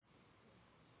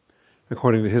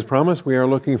According to his promise, we are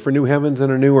looking for new heavens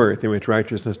and a new earth in which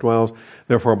righteousness dwells.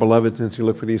 Therefore, beloved, since you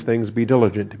look for these things, be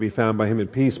diligent to be found by him in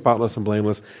peace, spotless and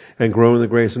blameless, and grow in the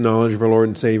grace and knowledge of our Lord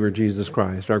and Savior, Jesus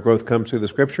Christ. Our growth comes through the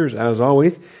Scriptures, as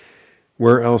always.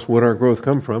 Where else would our growth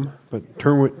come from? But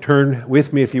turn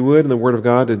with me, if you would, in the Word of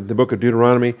God, in the book of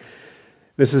Deuteronomy.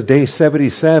 This is day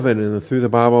 77 in the Through the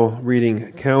Bible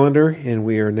reading calendar, and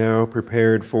we are now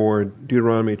prepared for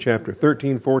Deuteronomy chapter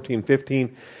 13, 14,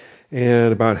 15,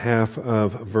 and about half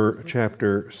of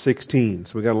chapter 16.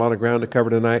 So we got a lot of ground to cover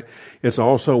tonight. It's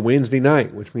also Wednesday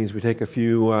night, which means we take a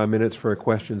few minutes for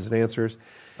questions and answers.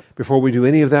 Before we do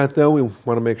any of that, though, we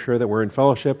want to make sure that we're in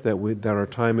fellowship, that our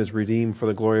time is redeemed for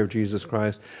the glory of Jesus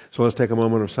Christ. So let's take a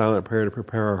moment of silent prayer to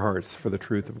prepare our hearts for the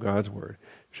truth of God's Word.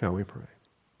 Shall we pray?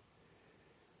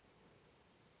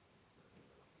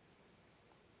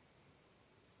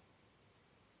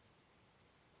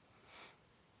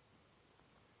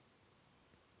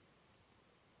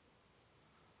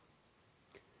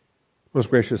 Most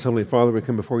gracious Heavenly Father, we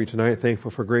come before you tonight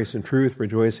thankful for grace and truth,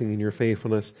 rejoicing in your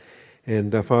faithfulness.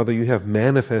 And Father, you have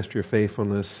manifested your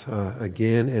faithfulness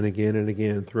again and again and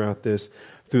again throughout this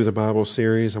Through the Bible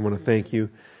series. I want to thank you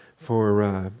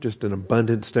for just an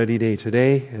abundant study day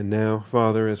today. And now,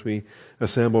 Father, as we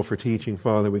assemble for teaching,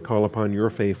 Father, we call upon your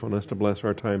faithfulness to bless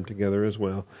our time together as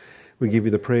well. We give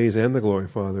you the praise and the glory,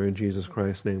 Father. In Jesus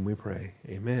Christ's name we pray.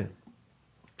 Amen.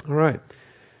 All right.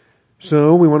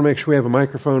 So we want to make sure we have a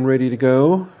microphone ready to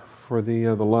go for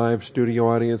the live studio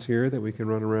audience here that we can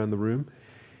run around the room.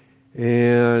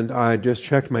 And I just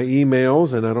checked my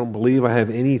emails, and I don't believe I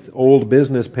have any old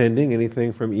business pending,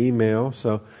 anything from email.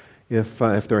 So if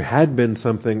there had been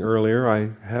something earlier,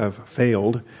 I have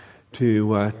failed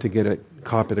to get it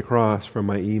copied across from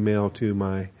my email to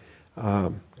my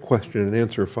question and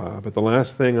answer file. But the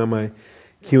last thing on my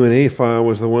Q&A file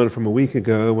was the one from a week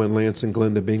ago when Lance and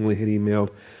Glenda Bingley had emailed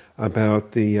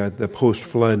about the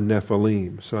post-flood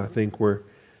Nephilim. So I think we're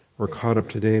caught up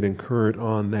to date and current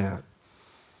on that.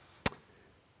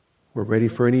 We're ready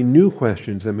for any new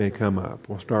questions that may come up.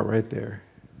 We'll start right there.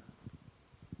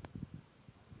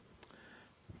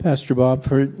 Pastor Bob,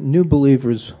 for new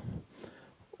believers,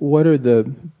 what are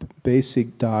the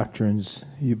basic doctrines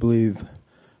you believe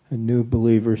a new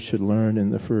believer should learn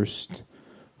in the first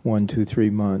 1, 2, 3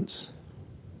 months?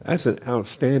 That's an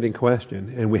outstanding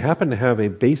question, and we happen to have a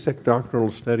basic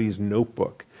doctrinal studies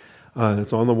notebook.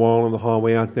 It's on the wall in the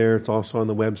hallway out there. It's also on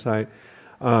the website.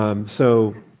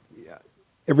 So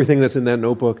everything that's in that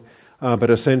notebook,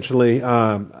 but essentially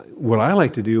what I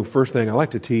like to do, first thing, I like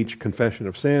to teach confession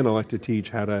of sin. I like to teach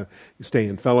how to stay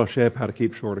in fellowship, how to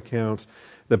keep short accounts,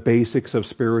 the basics of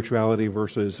spirituality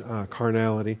versus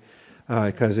carnality.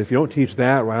 Because if you don't teach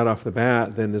that right off the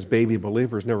bat, then this baby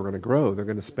believer is never going to grow. They're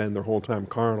going to spend their whole time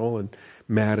carnal and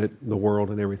mad at the world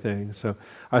and everything. So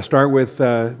I start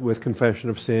with confession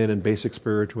of sin and basic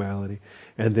spirituality,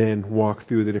 and then walk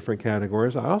through the different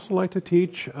categories. I also like to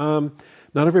teach.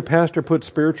 Not every pastor puts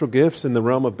spiritual gifts in the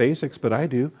realm of basics, but I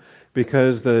do.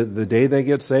 Because the day they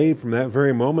get saved, from that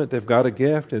very moment, they've got a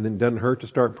gift, and it doesn't hurt to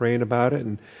start praying about it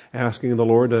and asking the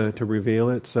Lord to reveal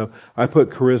it. So I put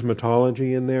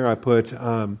charismatology in there. I put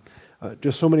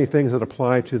just so many things that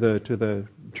apply to the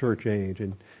church age,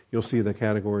 and you'll see the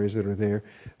categories that are there.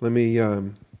 Let me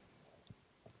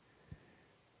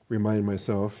remind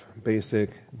myself: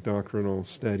 Basic Doctrinal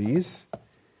Studies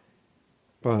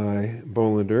by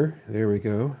Bolander. There we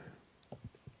go.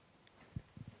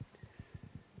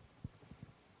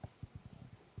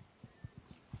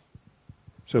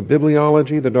 So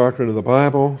bibliology, the doctrine of the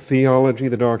Bible; theology,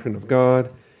 the doctrine of God,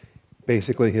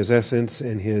 basically his essence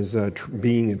and his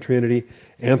being and Trinity;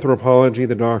 anthropology,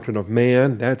 the doctrine of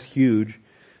man, that's huge,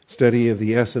 study of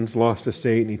the essence, lost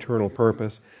estate, and eternal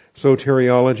purpose;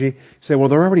 soteriology, you say, well,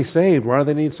 they're already saved, why do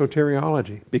they need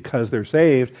soteriology? Because they're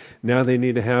saved, now they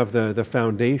need to have the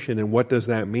foundation, and what does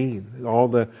that mean? All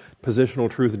the positional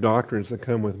truth doctrines that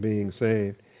come with being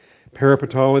saved.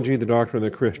 Parapetology, the doctrine of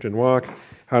the Christian walk;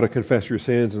 how to confess your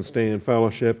sins and stay in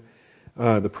fellowship;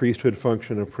 the priesthood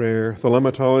function of prayer;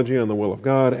 thelematology, on the will of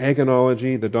God;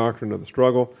 agonology, the doctrine of the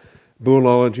struggle;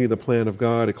 boolology, the plan of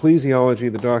God; ecclesiology,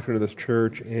 the doctrine of the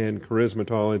church; and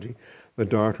charismatology, the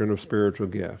doctrine of spiritual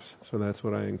gifts. So that's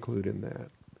what I include in that.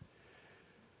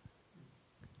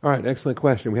 All right, excellent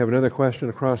question. We have another question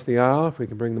across the aisle. If we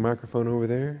can bring the microphone over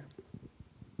there.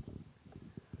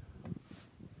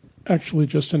 Actually,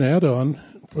 just an add-on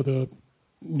for the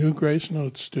new Grace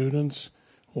Note students.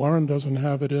 Warren doesn't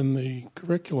have it in the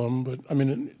curriculum, but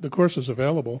the course is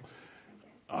available.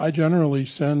 I generally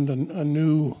send a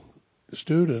new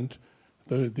student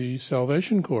the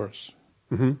salvation course.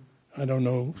 Mm-hmm. I don't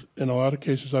know, in a lot of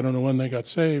cases, I don't know when they got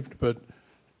saved, but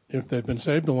if they've been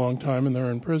saved a long time and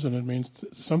they're in prison, it means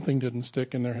something didn't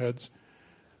stick in their heads.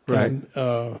 Right.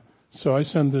 And so I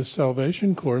send this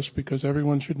salvation course because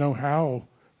everyone should know how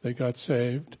they got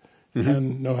saved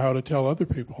and know how to tell other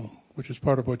people, which is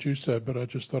part of what you said, but I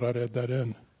just thought I'd add that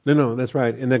in. No, that's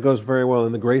right. And that goes very well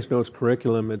in the Grace Notes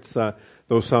curriculum. It's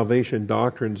those salvation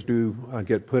doctrines do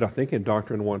get put, I think, in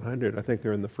Doctrine 100. I think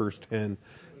they're in the first 10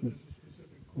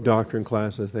 doctrine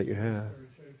classes that you have.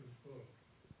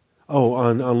 Oh,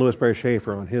 on Louis Barry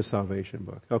Schaeffer, on his salvation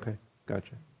book. Okay,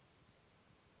 gotcha.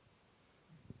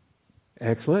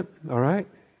 Excellent. All right.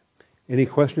 Any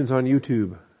questions on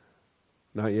YouTube?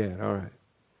 Not yet. All right.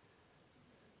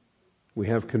 We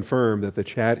have confirmed that the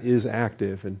chat is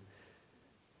active, and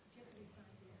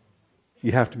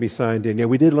you have to be signed in. Yeah,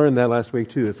 we did learn that last week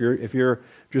too. If you're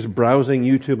just browsing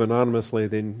YouTube anonymously,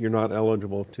 then you're not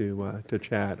eligible to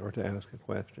chat or to ask a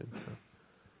question. So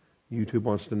YouTube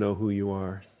wants to know who you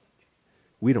are.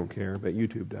 We don't care, but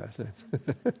YouTube does.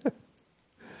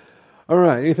 All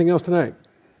right. Anything else tonight?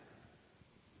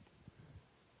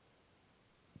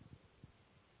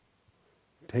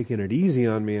 Taking it easy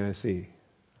on me, I see.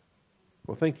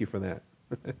 Well, thank you for that.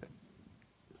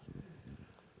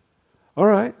 All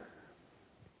right.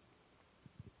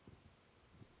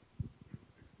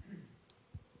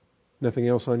 Nothing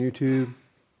else on YouTube?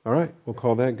 All right, we'll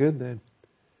call that good then.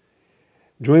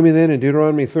 Join me then in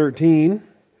Deuteronomy 13.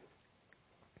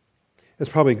 It's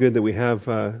probably good that we have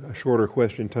a shorter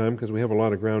question time because we have a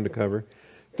lot of ground to cover.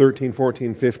 13,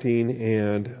 14, 15,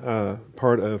 and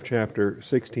part of chapter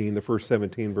 16, the first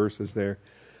 17 verses there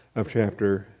of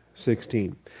chapter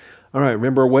 16. All right,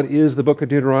 remember, what is the book of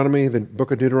Deuteronomy? The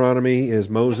book of Deuteronomy is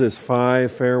Moses'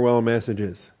 5 farewell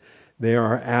messages. They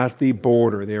are at the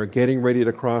border. They are getting ready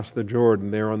to cross the Jordan.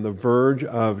 They're on the verge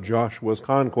of Joshua's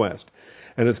conquest.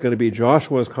 And it's going to be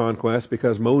Joshua's conquest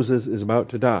because Moses is about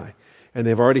to die. And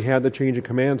they've already had the change of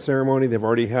command ceremony. They've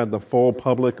already had the full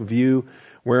public view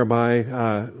whereby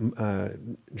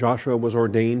Joshua was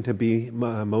ordained to be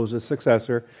Moses'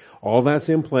 successor. All that's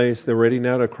in place. They're ready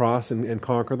now to cross and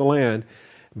conquer the land.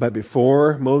 But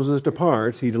before Moses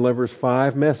departs, he delivers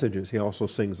 5 messages. He also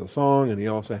sings a song, and he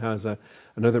also has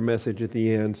another message at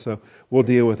the end. So we'll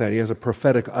deal with that. He has a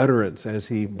prophetic utterance as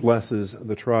he blesses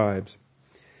the tribes.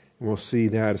 And we'll see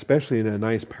that, especially in a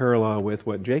nice parallel with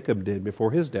what Jacob did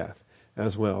before his death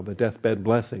as well, the deathbed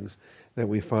blessings that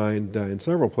we find in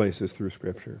several places through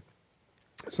Scripture.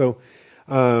 So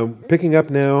picking up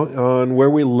now on where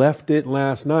we left it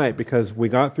last night, because we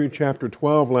got through chapter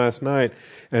 12 last night,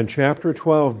 and chapter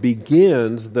 12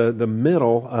 begins the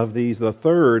middle of these, the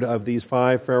third of these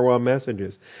 5 farewell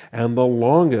messages, and the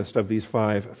longest of these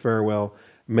 5 farewell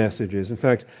messages. In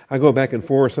fact, I go back and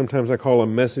forth. Sometimes I call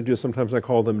them messages, sometimes I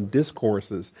call them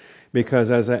discourses, because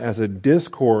as a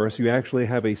discourse, you actually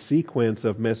have a sequence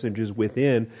of messages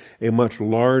within a much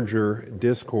larger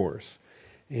discourse.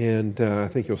 And I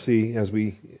think you'll see as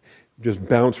we just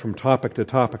bounce from topic to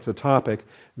topic to topic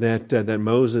that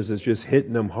Moses is just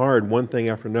hitting them hard, one thing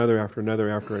after another, after another,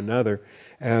 after another,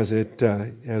 as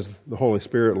the Holy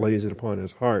Spirit lays it upon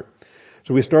his heart.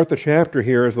 So we start the chapter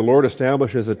here as the Lord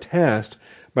establishes a test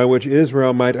by which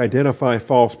Israel might identify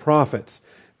false prophets.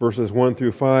 Verses 1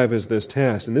 through 5 is this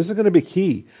test. And this is going to be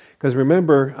key, because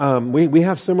remember, we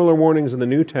have similar warnings in the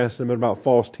New Testament about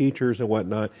false teachers and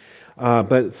whatnot.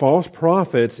 But false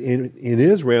prophets in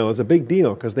Israel is a big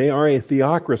deal because they are a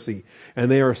theocracy, and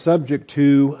they are subject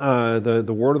to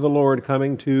the word of the Lord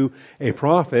coming to a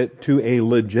prophet, to a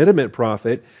legitimate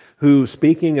prophet, who,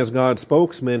 speaking as God's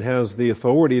spokesman, has the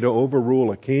authority to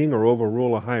overrule a king or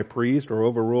overrule a high priest or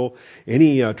overrule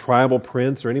any tribal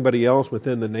prince or anybody else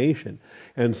within the nation.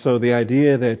 And so the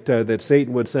idea that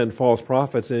Satan would send false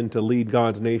prophets in to lead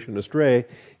God's nation astray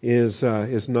is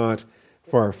not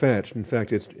far-fetched. In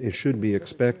fact, it should be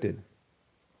expected.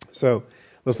 So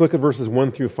let's look at verses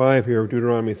 1 through 5 here of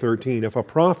Deuteronomy 13. If a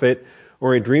prophet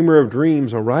or a dreamer of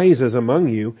dreams arises among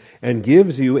you and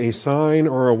gives you a sign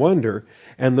or a wonder,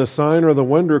 and the sign or the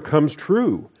wonder comes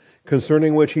true,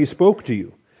 concerning which he spoke to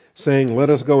you, saying, let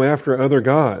us go after other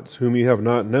gods, whom you have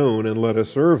not known, and let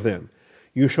us serve them.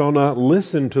 You shall not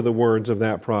listen to the words of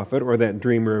that prophet or that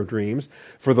dreamer of dreams,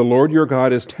 for the Lord your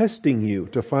God is testing you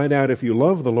to find out if you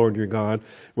love the Lord your God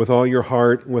with all your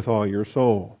heart and with all your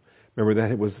soul. Remember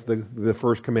that it was the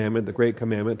first commandment, the great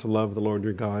commandment, to love the Lord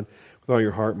your God with all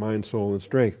your heart, mind, soul, and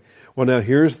strength. Well, now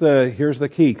here's the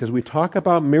key, because we talk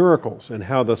about miracles and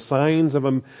how the signs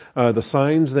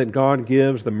that God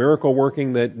gives, the miracle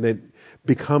working that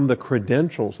become the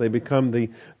credentials, they become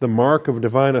the mark of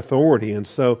divine authority. And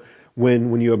so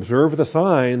when you observe the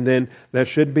sign, then that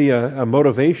should be a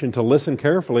motivation to listen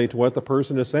carefully to what the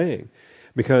person is saying.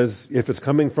 Because if it's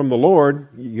coming from the Lord,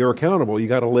 you're accountable. You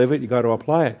got to live it, you got to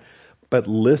apply it. But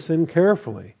listen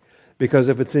carefully. Because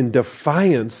if it's in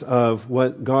defiance of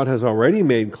what God has already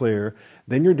made clear,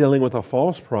 then you're dealing with a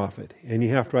false prophet, and you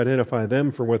have to identify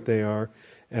them for what they are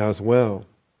as well.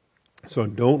 So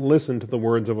don't listen to the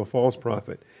words of a false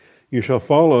prophet. You shall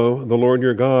follow the Lord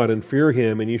your God and fear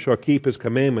him, and you shall keep his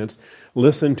commandments,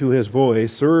 listen to his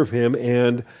voice, serve him,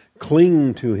 and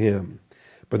cling to him.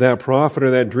 But that prophet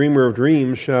or that dreamer of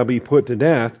dreams shall be put to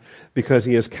death, because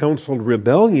he has counseled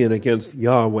rebellion against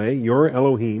Yahweh, your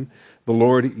Elohim, the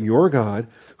Lord your God,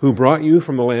 who brought you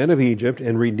from the land of Egypt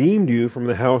and redeemed you from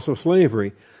the house of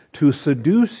slavery, to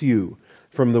seduce you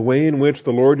from the way in which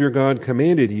the Lord your God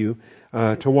commanded you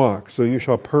to walk. So you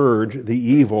shall purge the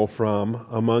evil from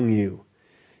among you.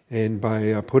 And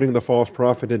by putting the false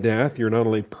prophet to death, you're not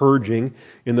only purging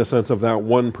in the sense of that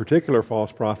one particular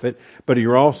false prophet, but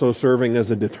you're also serving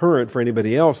as a deterrent for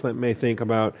anybody else that may think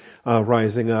about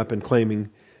rising up and claiming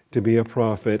to be a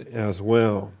prophet as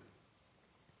well.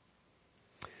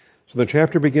 So the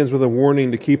chapter begins with a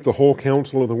warning to keep the whole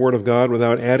counsel of the Word of God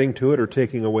without adding to it or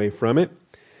taking away from it.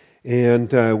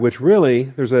 And which really,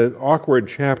 there's an awkward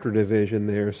chapter division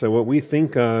there. So what we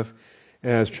think of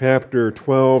as chapter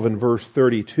 12 and verse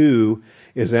 32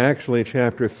 is actually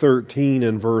chapter 13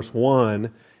 and verse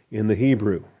 1 in the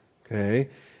Hebrew. Okay?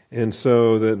 And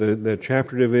so the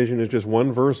chapter division is just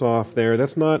one verse off there.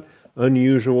 That's not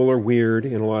unusual or weird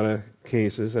in a lot of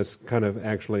cases. That's kind of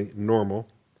actually normal.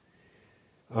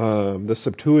 The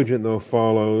Septuagint, though,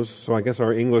 follows. So I guess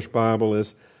our English Bible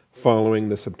is following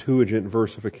the Septuagint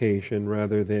versification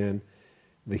rather than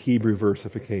the Hebrew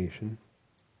versification.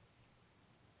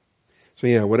 So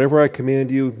yeah, whatever I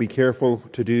command you, be careful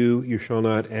to do. You shall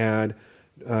not add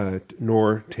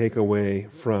nor take away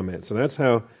from it. So that's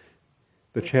how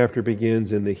the chapter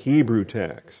begins in the Hebrew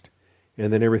text.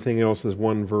 And then everything else is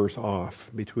one verse off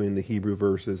between the Hebrew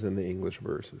verses and the English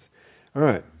verses. All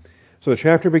right. So the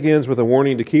chapter begins with a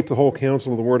warning to keep the whole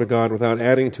counsel of the Word of God without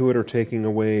adding to it or taking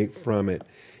away from it.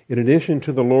 In addition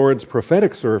to the Lord's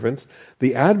prophetic servants,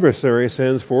 the adversary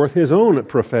sends forth his own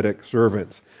prophetic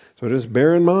servants. So just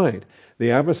bear in mind,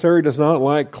 the adversary does not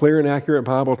like clear and accurate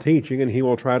Bible teaching, and he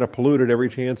will try to pollute it every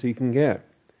chance he can get.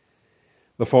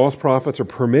 The false prophets are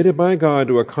permitted by God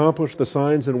to accomplish the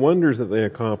signs and wonders that they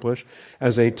accomplish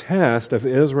as a test of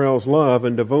Israel's love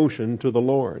and devotion to the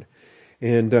Lord.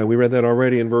 And we read that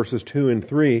already in verses 2 and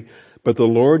 3. But the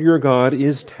Lord your God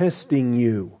is testing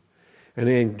you.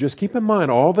 And just keep in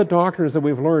mind all the doctrines that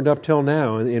we've learned up till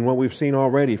now and what we've seen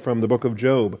already from the book of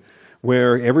Job,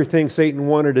 where everything Satan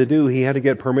wanted to do, he had to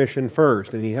get permission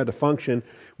first, and he had to function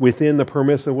within the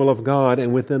permissive will of God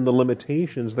and within the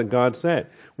limitations that God set,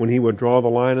 when he would draw the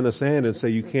line in the sand and say,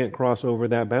 you can't cross over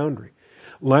that boundary.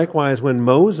 Likewise, when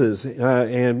Moses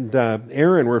and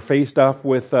Aaron were faced off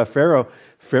with Pharaoh,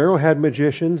 Pharaoh had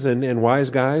magicians and wise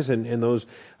guys and those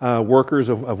workers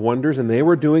of wonders, and they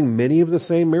were doing many of the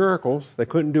same miracles. They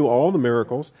couldn't do all the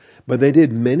miracles, but they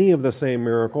did many of the same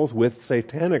miracles with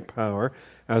satanic power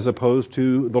as opposed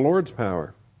to the Lord's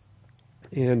power.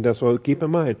 And so keep in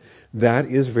mind, that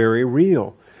is very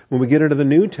real. When we get into the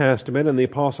New Testament, and the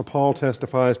Apostle Paul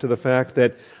testifies to the fact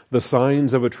that the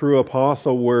signs of a true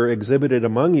apostle were exhibited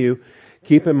among you,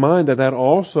 keep in mind that that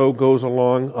also goes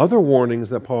along other warnings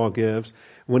that Paul gives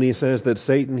when he says that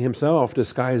Satan himself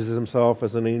disguises himself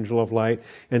as an angel of light,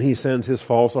 and he sends his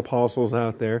false apostles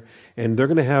out there, and they're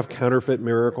going to have counterfeit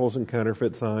miracles and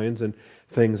counterfeit signs and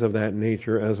things of that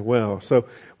nature as well. So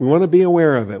we want to be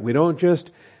aware of it. We don't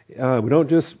just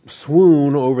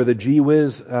swoon over the gee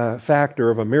whiz factor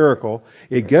of a miracle.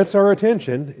 It gets our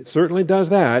attention. It certainly does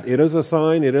that. It is a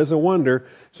sign. It is a wonder.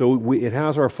 So it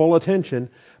has our full attention.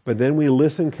 But then we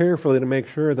listen carefully to make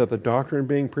sure that the doctrine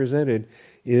being presented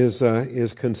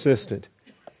is consistent.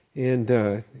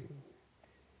 And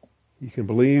you can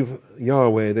believe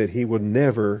Yahweh that he would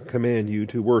never command you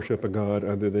to worship a God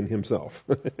other than himself.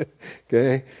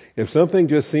 Okay? If something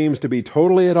just seems to be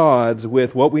totally at odds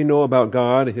with what we know about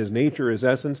God, his nature, his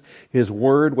essence, his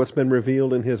word, what's been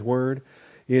revealed in his word,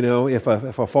 you know, if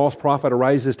a false prophet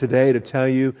arises today to tell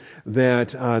you that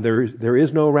there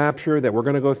is no rapture, that we're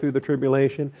going to go through the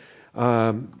tribulation,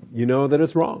 you know that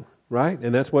it's wrong. Right?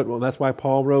 And that's why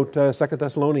Paul wrote 2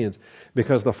 Thessalonians,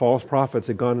 because the false prophets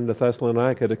had gone into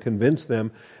Thessalonica to convince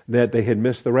them that they had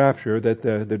missed the rapture, that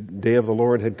the day of the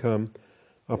Lord had come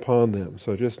upon them.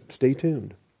 So just stay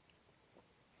tuned.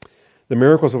 The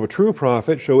miracles of a true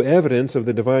prophet show evidence of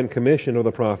the divine commission of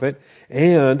the prophet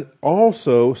and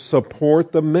also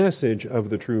support the message of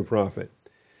the true prophet.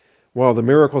 while the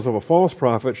miracles of a false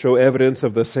prophet show evidence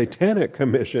of the satanic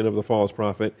commission of the false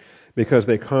prophet because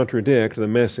they contradict the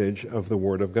message of the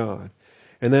Word of God.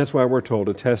 And that's why we're told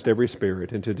to test every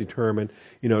spirit and to determine,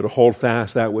 to hold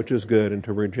fast that which is good and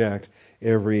to reject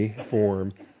every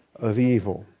form of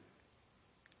evil.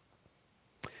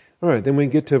 All right, then we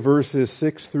get to verses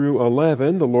 6 through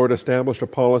 11. The Lord established a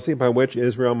policy by which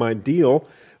Israel might deal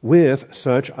with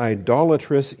such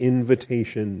idolatrous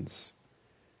invitations,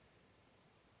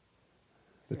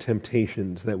 the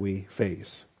temptations that we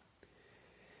face.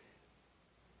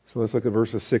 So let's look at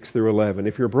verses 6 through 11.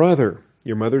 If your brother,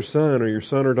 your mother's son, or your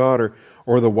son or daughter,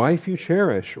 or the wife you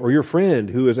cherish, or your friend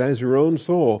who is as your own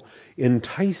soul,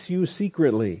 entice you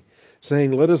secretly,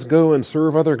 saying, "Let us go and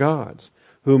serve other gods,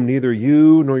 whom neither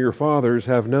you nor your fathers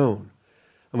have known."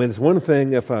 I mean, it's one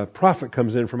thing if a prophet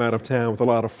comes in from out of town with a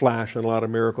lot of flash and a lot of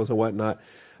miracles and whatnot,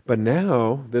 but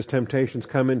now this temptation's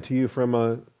coming to you from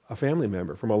a family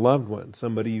member, from a loved one,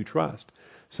 somebody you trust,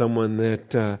 someone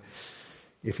that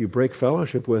if you break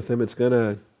fellowship with them, it's going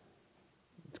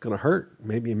to hurt.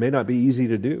 Maybe it may not be easy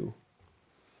to do.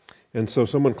 And so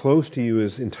someone close to you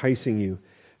is enticing you,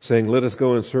 saying, "Let us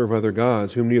go and serve other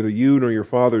gods, whom neither you nor your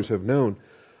fathers have known,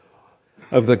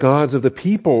 of the gods of the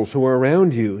peoples who are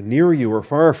around you, near you or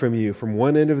far from you, from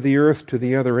one end of the earth to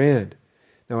the other end."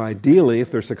 Now, ideally, if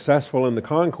they're successful in the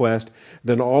conquest,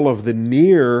 then all of the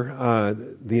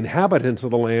the inhabitants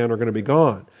of the land are going to be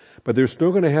gone. But they're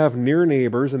still going to have near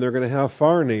neighbors, and they're going to have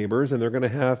far neighbors, and they're going to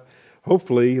have,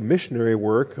 hopefully, missionary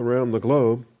work around the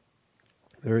globe.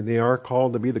 They are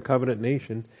called to be the covenant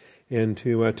nation and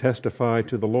to testify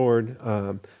to the Lord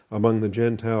among the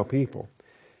Gentile people.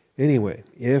 Anyway,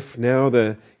 if now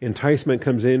the enticement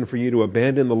comes in for you to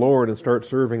abandon the Lord and start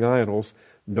serving idols,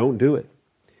 don't do it.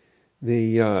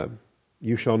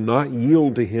 You shall not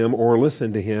yield to him or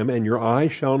listen to him, and your eye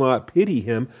shall not pity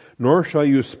him, nor shall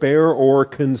you spare or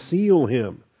conceal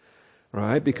him.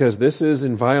 Right? Because this is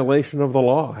in violation of the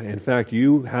law. In fact,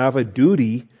 you have a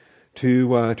duty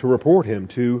to report him,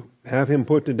 to have him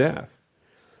put to death.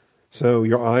 So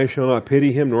your eye shall not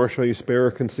pity him, nor shall you spare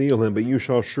or conceal him, but you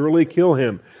shall surely kill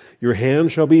him. Your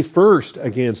hand shall be first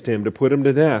against him to put him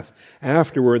to death,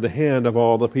 afterward the hand of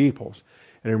all the peoples.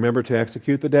 And remember, to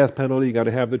execute the death penalty, you got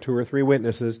to have the 2 or 3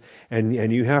 witnesses, and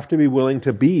you have to be willing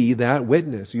to be that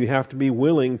witness. You have to be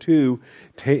willing to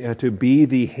be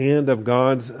the hand of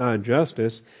God's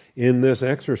justice in this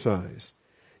exercise.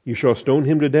 You shall stone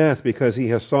him to death because he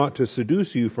has sought to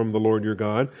seduce you from the Lord your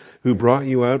God, who brought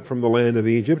you out from the land of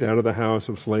Egypt, out of the house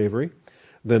of slavery.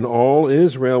 Then all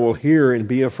Israel will hear and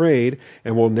be afraid,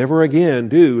 and will never again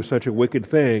do such a wicked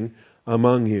thing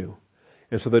among you.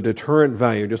 And so the deterrent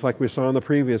value, just like we saw in the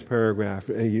previous paragraph,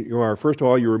 first of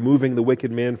all, you're removing the wicked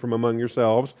man from among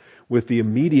yourselves with the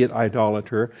immediate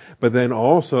idolater, but then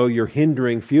also you're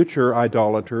hindering future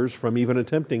idolaters from even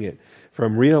attempting it,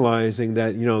 from realizing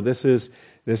that,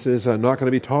 this is not going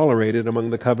to be tolerated among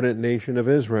the covenant nation of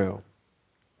Israel.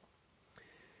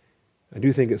 I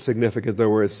do think it's significant, though,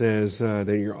 where it says that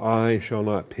your eye shall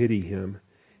not pity him,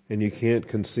 and you can't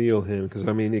conceal him, because,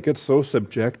 it gets so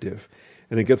subjective.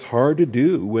 And it gets hard to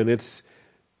do when it's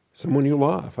someone you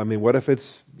love. What if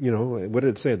it's, what did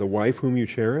it say? The wife whom you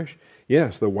cherish?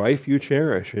 Yes, the wife you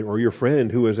cherish, or your friend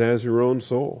who is as your own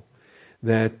soul.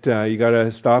 That you got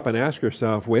to stop and ask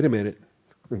yourself, wait a minute,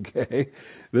 okay?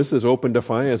 This is open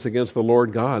defiance against the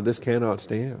Lord God. This cannot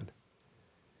stand.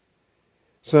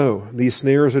 So these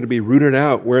snares are to be rooted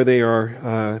out where they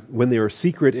are, when they are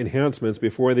secret enhancements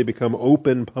before they become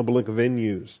open public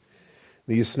venues.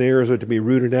 These snares are to be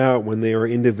rooted out when they are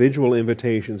individual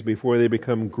invitations before they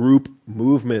become group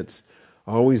movements.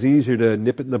 Always easier to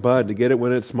nip it in the bud, to get it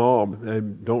when it's small,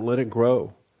 and don't let it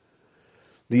grow.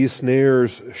 These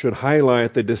snares should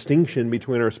highlight the distinction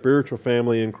between our spiritual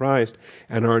family in Christ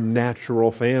and our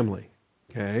natural family.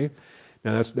 Okay?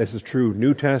 Now this is true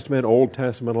New Testament, Old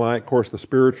Testament alike. Of course, the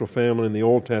spiritual family in the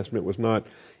Old Testament was not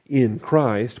in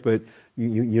Christ, but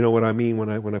you know what I mean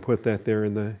when I put that there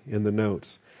in the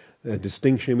notes. A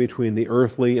distinction between the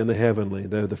earthly and the heavenly,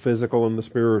 the physical and the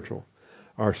spiritual.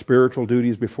 Our spiritual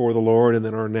duties before the Lord, and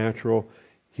then our natural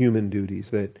human duties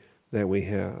that we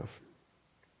have.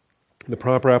 The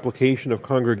proper application of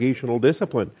congregational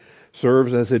discipline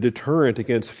serves as a deterrent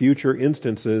against future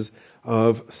instances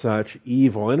of such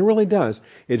evil. And it really does.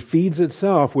 It feeds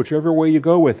itself whichever way you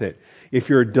go with it. If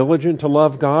you're diligent to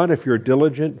love God, if you're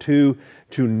diligent to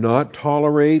not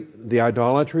tolerate the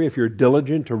idolatry, if you're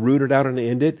diligent to root it out and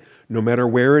end it, no matter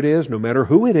where it is, no matter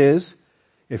who it is,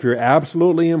 if you're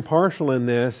absolutely impartial in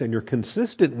this and you're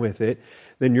consistent with it,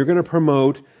 then you're going to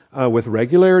promote with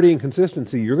regularity and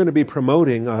consistency, you're going to be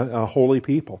promoting a holy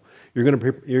people. You're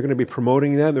going to be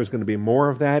promoting that. There's going to be more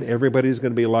of that. Everybody's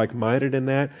going to be like-minded in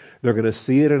that. They're going to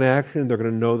see it in action. They're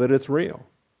going to know that it's real.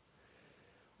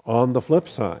 On the flip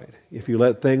side, if you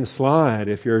let things slide,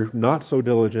 if you're not so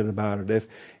diligent about it,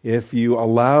 if you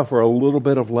allow for a little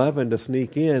bit of leaven to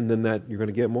sneak in, then that you're going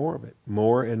to get more of it,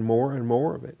 more and more and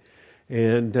more of it.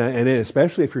 And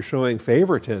especially if you're showing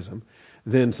favoritism,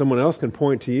 then someone else can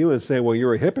point to you and say, "Well,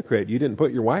 you're a hypocrite. You didn't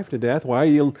put your wife to death. Why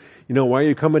are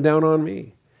you coming down on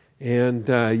me?" And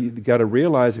you've got to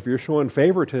realize if you're showing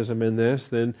favoritism in this,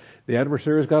 then the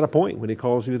adversary's got a point when he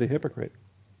calls you the hypocrite.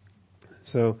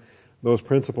 So those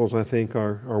principles, I think,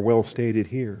 are well stated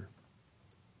here.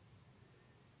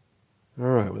 All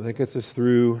right, well, that gets us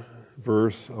through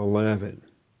verse 11.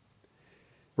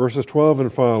 Verses 12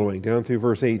 and following, down through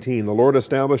verse 18. The Lord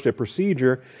established a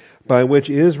procedure by which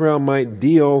Israel might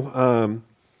deal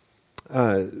with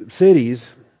the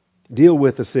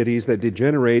cities that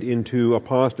degenerate into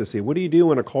apostasy. What do you do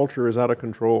when a culture is out of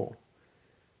control?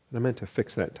 And I meant to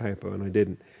fix that typo, and I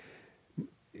didn't.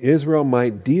 Israel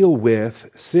might deal with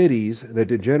cities that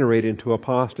degenerate into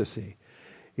apostasy.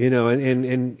 And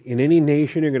in any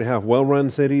nation, you're going to have well-run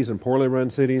cities and poorly run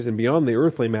cities, and beyond the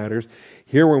earthly matters.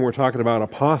 Here, when we're talking about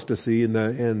apostasy and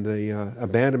the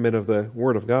abandonment of the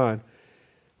Word of God,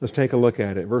 let's take a look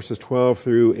at it. Verses 12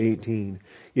 through 18.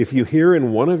 If you hear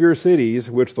in one of your cities,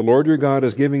 which the Lord your God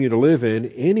is giving you to live in,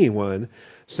 anyone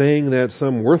saying that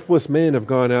some worthless men have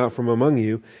gone out from among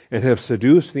you and have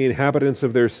seduced the inhabitants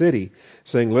of their city,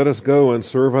 saying, "Let us go and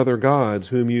serve other gods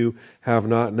whom you have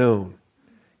not known."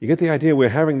 You get the idea. We're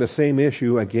having the same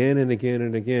issue again and again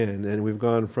and again. And we've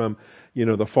gone from,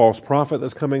 the false prophet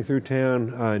that's coming through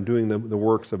town and doing the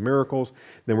works of miracles.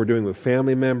 Then we're doing with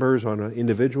family members on an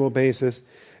individual basis.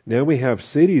 Now we have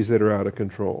cities that are out of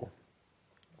control.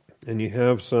 And you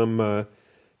have some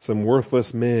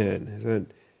worthless men. Is that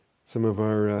some of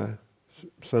our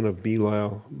son of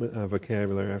Belial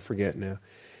vocabulary? I forget now.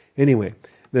 Anyway,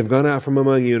 they've gone out from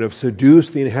among you and have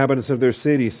seduced the inhabitants of their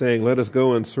city, saying, "Let us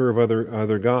go and serve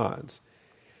other gods."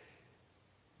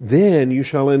 Then you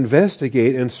shall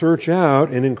investigate and search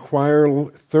out and inquire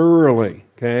thoroughly.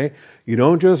 Okay? You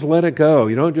don't just let it go.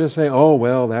 You don't just say, "Oh,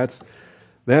 well, that's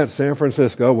San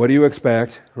Francisco. What do you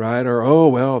expect?" Right? Or, "Oh,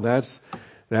 well, that's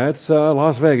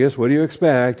Las Vegas. What do you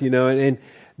expect?" And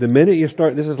the minute you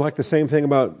start, this is like the same thing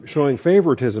about showing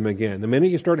favoritism again. The minute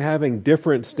you start having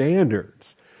different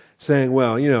standards, saying,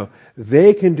 "Well,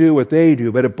 they can do what they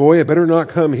do, but boy, it better not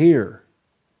come here."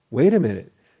 Wait a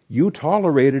minute. You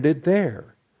tolerated it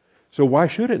there. So why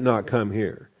should it not come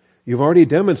here? You've already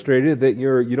demonstrated that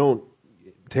you don't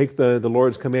take the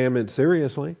Lord's commandment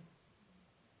seriously.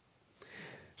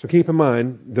 So keep in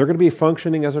mind, they're going to be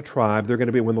functioning as a tribe. They're going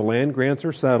to be, when the land grants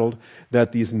are settled,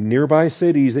 that these nearby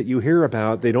cities that you hear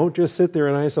about, they don't just sit there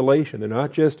in isolation. They're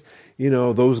not just,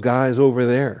 those guys over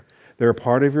there. They're a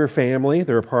part of your family.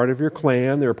 They're a part of your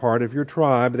clan. They're a part of your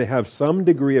tribe. They have some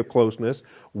degree of closeness,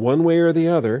 one way or the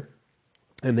other,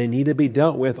 and they need to be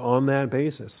dealt with on that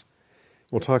basis.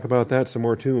 We'll talk about that some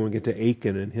more too when we get to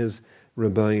Achan and his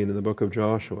rebellion in the book of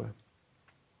Joshua.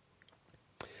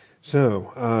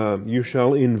 So, you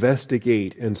shall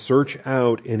investigate and search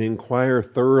out and inquire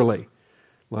thoroughly.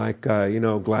 Like,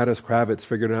 Gladys Kravitz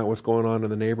figured out what's going on in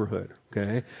the neighborhood.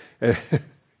 Okay?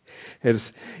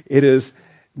 It is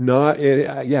not,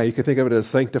 you could think of it as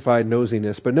sanctified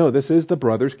nosiness, but no, this is the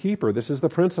brother's keeper. This is the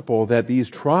principle that these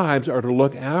tribes are to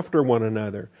look after one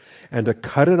another and to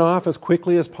cut it off as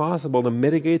quickly as possible to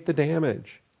mitigate the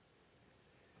damage.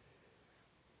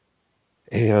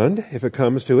 And if it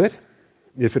comes to it,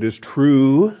 if it is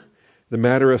true, the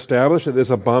matter established that this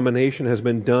abomination has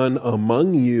been done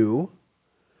among you,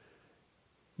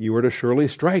 you are to surely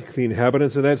strike the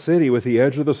inhabitants of that city with the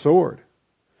edge of the sword,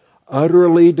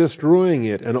 utterly destroying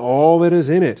it and all that is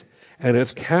in it, and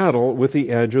its cattle with the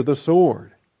edge of the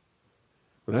sword.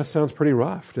 Well, that sounds pretty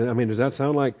rough. I mean, does that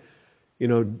sound like,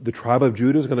 the tribe of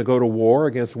Judah is going to go to war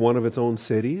against one of its own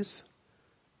cities?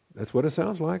 That's what it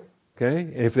sounds like.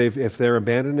 Okay? If they're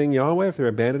abandoning Yahweh, if they're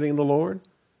abandoning the Lord,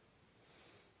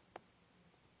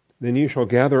 then you shall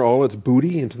gather all its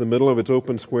booty into the middle of its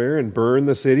open square and burn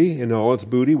the city and all its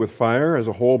booty with fire as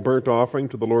a whole burnt offering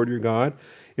to the Lord your God.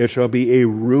 It shall be a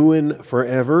ruin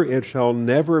forever. It shall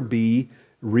never be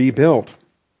rebuilt.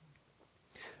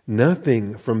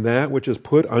 Nothing from that which is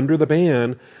put under the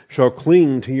ban shall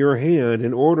cling to your hand,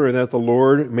 in order that the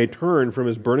Lord may turn from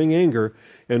his burning anger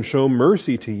and show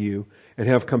mercy to you and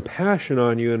have compassion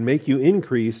on you and make you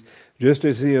increase, just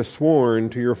as he has sworn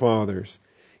to your fathers.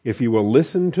 if you will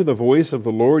listen to the voice of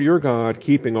the Lord your God,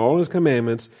 keeping all his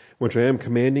commandments, which I am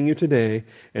commanding you today,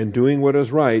 and doing what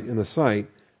is right in the sight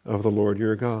of the Lord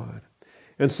your God.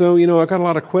 And so, I've got a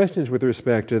lot of questions with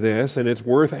respect to this, and it's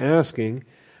worth asking,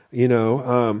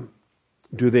 are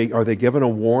they given a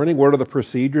warning? What are the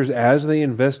procedures as they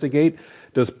investigate?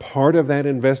 Does part of that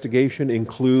investigation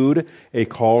include a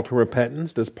call to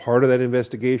repentance? Does part of that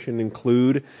investigation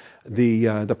include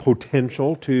the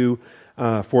potential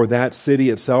for that city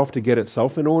itself to get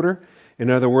itself in order?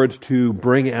 In other words, to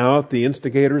bring out the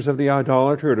instigators of the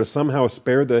idolatry, or to somehow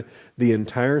spare the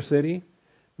entire city?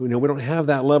 We don't have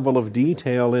that level of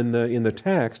detail in the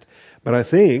text, but I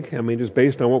think, just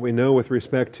based on what we know with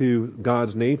respect to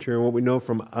God's nature and what we know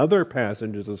from other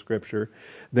passages of Scripture,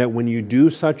 that when you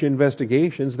do such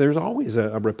investigations, there's always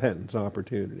a repentance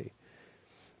opportunity.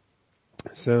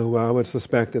 So I would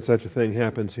suspect that such a thing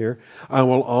happens here. I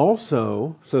will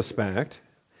also suspect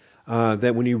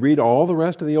that when you read all the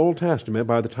rest of the Old Testament,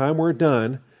 by the time we're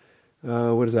done,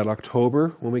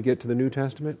 October, when we get to the New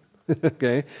Testament?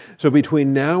 Okay, so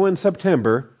between now and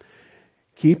September,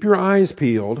 keep your eyes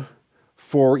peeled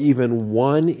for even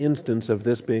one instance of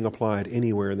this being applied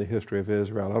anywhere in the history of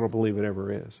Israel. I don't believe it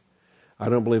ever is. I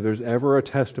don't believe there's ever a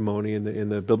testimony in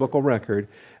the biblical record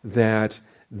that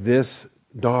this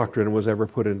doctrine was ever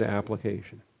put into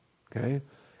application. Okay,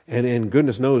 and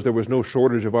goodness knows there was no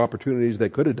shortage of opportunities they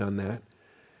could have done that,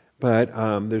 but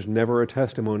there's never a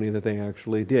testimony that they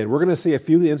actually did. We're going to see a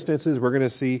few instances. We're going to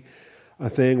see a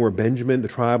thing where the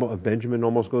tribe of Benjamin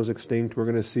almost goes extinct. We're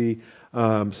going to see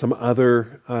some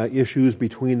other issues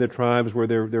between the tribes where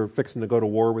they're fixing to go to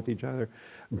war with each other.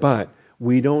 But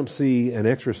we don't see an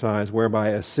exercise whereby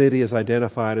a city is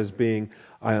identified as being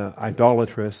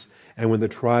idolatrous, and when the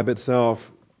tribe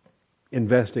itself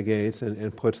investigates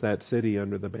and puts that city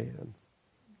under the ban.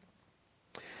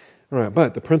 All right,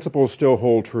 but the principles still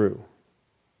hold true.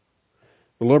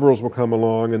 The liberals will come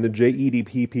along, and the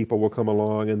JEDP people will come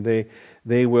along, and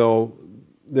they'll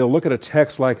look at a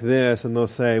text like this, and they'll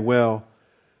say, well,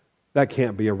 that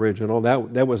can't be original.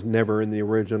 That was never in the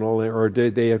original, or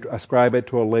did they ascribe it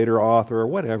to a later author or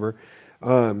whatever?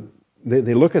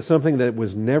 They look at something that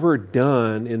was never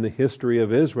done in the history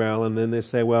of Israel, and then they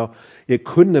say, well, it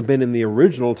couldn't have been in the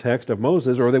original text of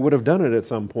Moses, or they would have done it at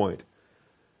some point.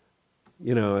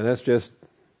 And that's just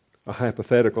a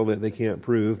hypothetical that they can't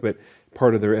prove, but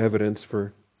part of their evidence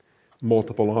for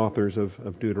multiple authors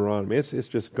of Deuteronomy. It's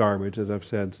just garbage, as I've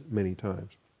said many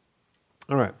times.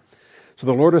 All right. So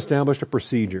the Lord established a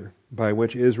procedure by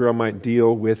which Israel might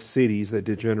deal with cities that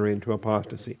degenerate into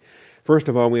apostasy. First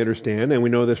of all, we understand, and we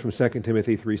know this from 2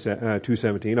 Timothy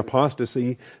 2:17,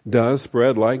 apostasy does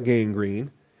spread like gangrene.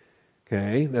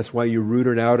 Okay? That's why you root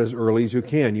it out as early as you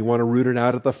can. You want to root it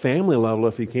out at the family level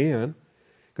if you can.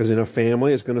 Because in a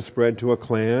family, it's going to spread to a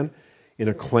clan. In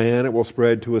a clan, it will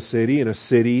spread to a city. In a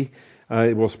city,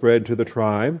 it will spread to the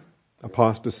tribe.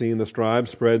 Apostasy in the tribe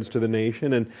spreads to the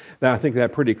nation. And I think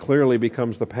that pretty clearly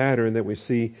becomes the pattern that we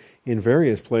see in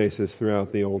various places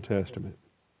throughout the Old Testament.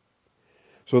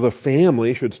 So the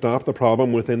family should stop the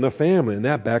problem within the family. And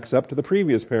that backs up to the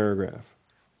previous paragraph.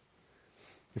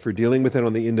 If you're dealing with it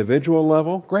on the individual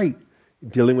level, great.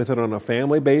 Dealing with it on a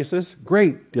family basis,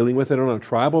 great. Dealing with it on a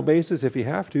tribal basis, if you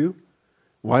have to.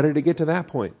 Why did it get to that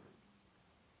point?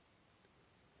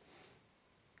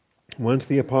 Once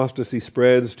the apostasy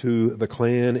spreads to the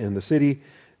clan and the city,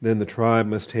 then the tribe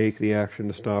must take the action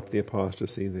to stop the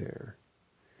apostasy there.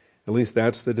 At least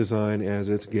that's the design as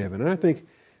it's given. And I think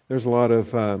there's a lot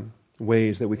of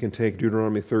ways that we can take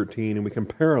Deuteronomy 13 and we can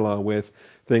parallel with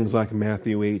things like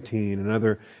Matthew 18 and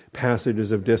other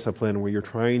passages of discipline where you're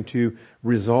trying to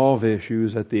resolve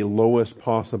issues at the lowest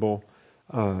possible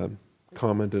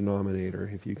common denominator,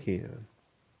 if you can.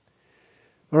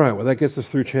 All right, well, that gets us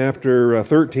through chapter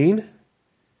 13.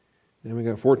 Then we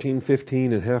got 14,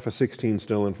 15, and half of 16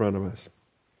 still in front of us.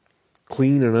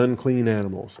 Clean and unclean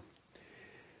animals.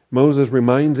 Moses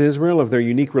reminds Israel of their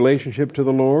unique relationship to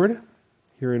the Lord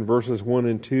here in verses 1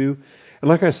 and 2. And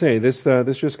like I say, this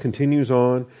just continues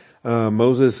on.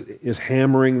 Moses is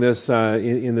hammering this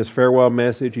in this farewell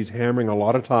message. He's hammering a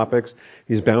lot of topics.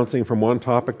 He's bouncing from one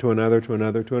topic to another, to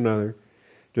another, to another,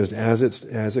 just as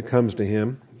it comes to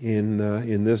him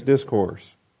in this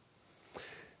discourse.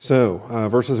 So,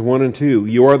 verses 1 and 2,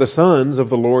 you are the sons of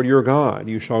the Lord your God.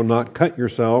 You shall not cut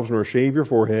yourselves nor shave your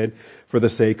forehead for the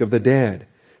sake of the dead.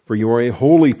 For you are a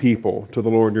holy people to the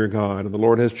Lord your God, and the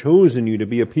Lord has chosen you to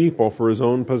be a people for his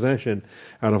own possession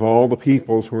out of all the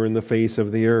peoples who are in the face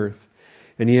of the earth.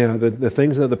 And yeah, the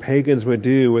things that the pagans would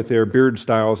do with their beard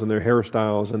styles and their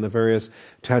hairstyles and the various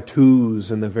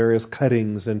tattoos and the various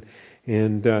cuttings and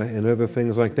and other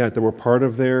things like that were part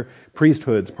of their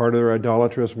priesthoods, part of their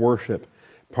idolatrous worship,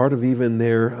 part of even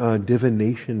their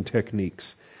divination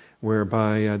techniques,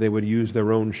 whereby they would use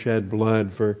their own shed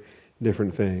blood for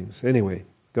different things. Anyway,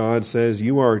 God says,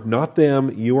 you are not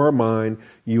them, you are mine,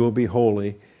 you will be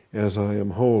holy as I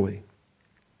am holy.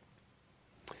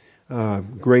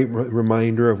 Great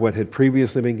reminder of what had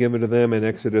previously been given to them in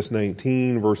Exodus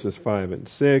 19, verses 5 and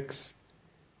 6.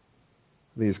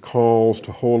 These calls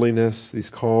to holiness, these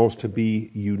calls to be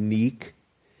unique,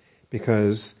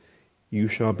 because you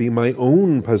shall be my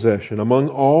own possession among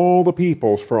all the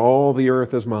peoples, for all the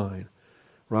earth is mine.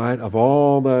 Right? Of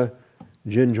all the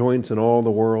gin joints in all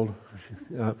the world,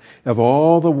 of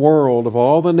all the world, of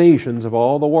all the nations, of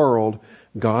all the world,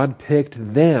 God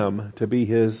picked them to be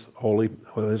His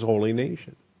holy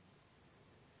nation.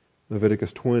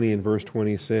 Leviticus 20 and verse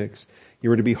 26.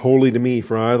 You are to be holy to me,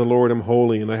 for I, the Lord, am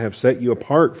holy, and I have set you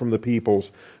apart from the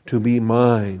peoples to be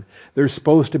mine. They're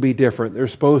supposed to be different. They're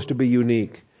supposed to be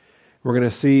unique. We're going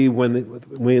to see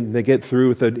when they get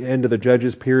through at the end of the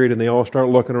Judges period and they all start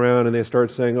looking around and they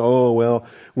start saying, oh, well,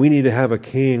 we need to have a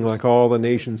king like all the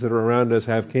nations that are around us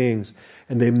have kings.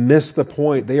 And they miss the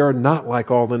point. They are not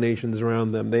like all the nations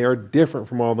around them. They are different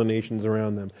from all the nations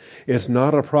around them. It's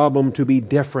not a problem to be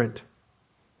different,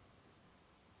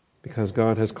 because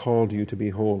God has called you to be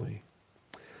holy.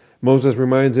 Moses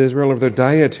reminds Israel of their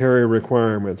dietary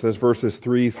requirements. That's verses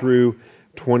 3 through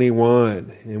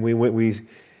 21. And we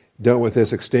dealt with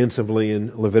this extensively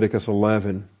in Leviticus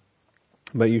 11.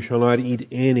 But you shall not eat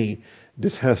any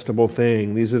detestable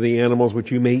thing. These are the animals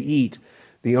which you may eat: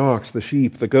 the ox, the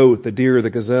sheep, the goat, the deer, the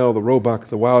gazelle, the roebuck,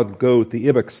 the wild goat, the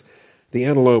ibex, the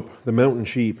antelope, the mountain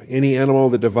sheep, any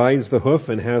animal that divides the hoof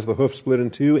and has the hoof split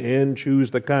in two and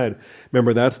chews the cud.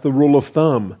 Remember, that's the rule of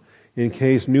thumb in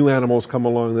case new animals come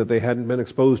along that they hadn't been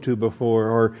exposed to before,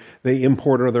 or they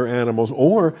import other animals,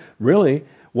 or really,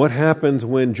 what happens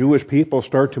when Jewish people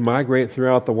start to migrate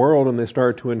throughout the world and they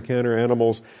start to encounter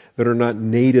animals that are not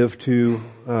native to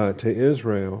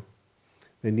Israel?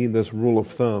 They need this rule of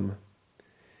thumb.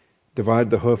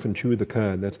 Divide the hoof and chew the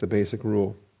cud. That's the basic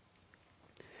rule.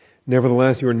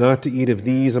 Nevertheless, you are not to eat of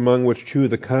these among which chew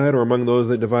the cud, or among those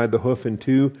that divide the hoof in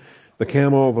two: the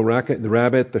camel, the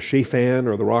rabbit, the shaphan,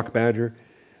 or the rock badger.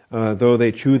 Though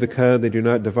they chew the cud, they do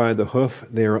not divide the hoof.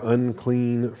 They are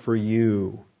unclean for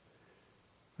you.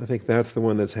 I think that's the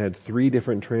one that's had 3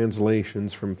 different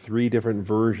translations from 3 different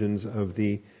versions of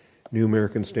the New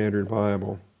American Standard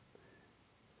Bible.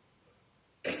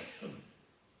 I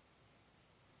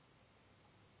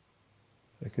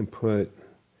can put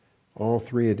all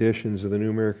 3 editions of the New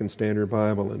American Standard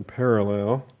Bible in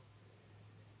parallel,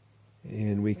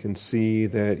 and we can see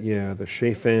that, the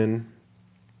shaphan,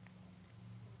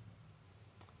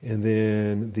 and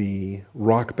then the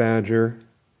rock badger.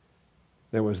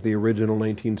 That was the original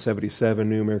 1977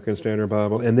 New American Standard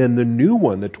Bible. And then the new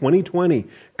one, the 2020,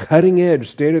 cutting edge,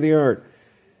 state-of-the-art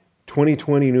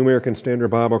 2020 New American Standard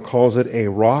Bible, calls it a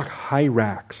rock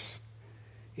hyrax.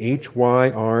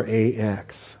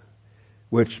 Hyrax.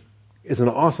 Which is an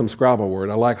awesome Scrabble word.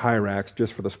 I like hyrax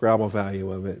just for the Scrabble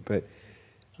value of it. But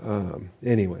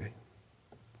anyway,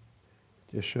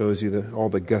 just shows you all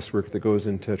the guesswork that goes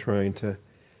into trying to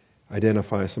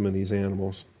identify some of these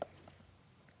animals.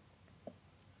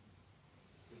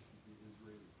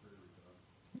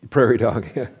 Prairie dog,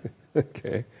 yeah.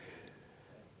 Okay.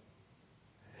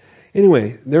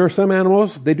 Anyway, there are some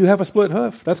animals, they do have a split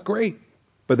hoof. That's great.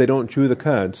 But they don't chew the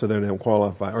cud, so they don't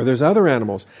qualify. Or there's other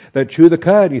animals that chew the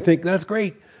cud, and you think, that's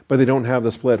great, but they don't have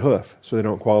the split hoof, so they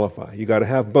don't qualify. You got to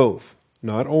have both.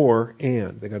 Not or,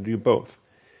 and. They got to do both.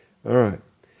 All right.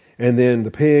 And then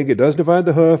the pig, it does divide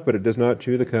the hoof, but it does not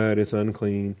chew the cud. It's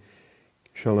unclean.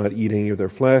 Shall not eat any of their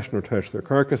flesh, nor touch their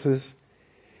carcasses.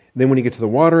 Then when you get to the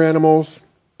water animals,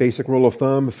 basic rule of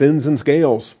thumb: fins and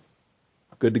scales.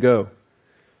 Good to go.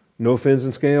 No fins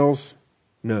and scales?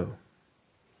 No.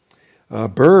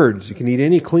 Birds, you can eat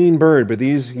any clean bird, but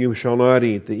these you shall not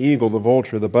eat: the eagle, the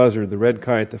vulture, the buzzard, the red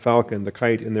kite, the falcon, the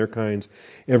kite in their kinds,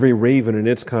 every raven in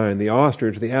its kind, the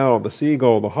ostrich, the owl, the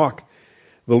seagull, the hawk,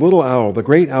 the little owl, the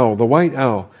great owl, the white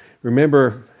owl.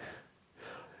 Remember,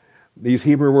 these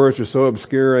Hebrew words are so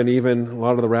obscure, and even a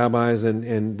lot of the rabbis,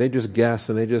 and they just guess,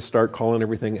 and they just start calling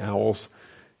everything owls,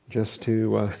 just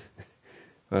to,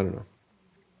 I don't know.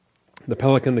 The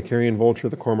pelican, the carrion vulture,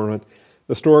 the cormorant,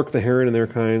 the stork, the heron and their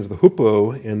kinds, the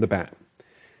hoopoe, and the bat.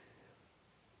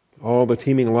 All the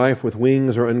teeming life with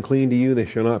wings are unclean to you. They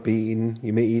shall not be eaten.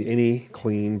 You may eat any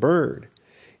clean bird.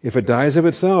 If it dies of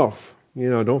itself,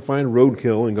 don't find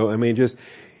roadkill and go,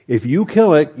 if you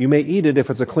kill it, you may eat it if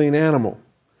it's a clean animal.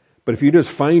 But if you just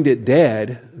find it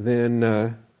dead,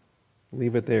 then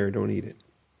Leave it there. Don't eat it.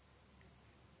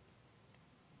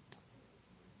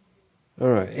 All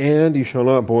right. And you shall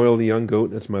not boil the young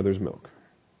goat in its mother's milk.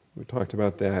 We talked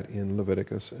about that in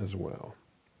Leviticus as well.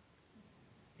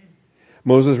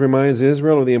 Moses reminds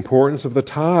Israel of the importance of the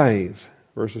tithe,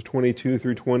 verses 22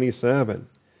 through 27.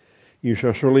 You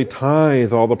shall surely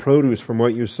tithe all the produce from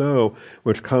what you sow,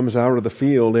 which comes out of the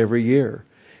field every year.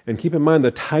 And keep in mind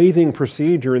the tithing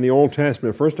procedure in the Old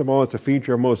Testament. First of all, it's a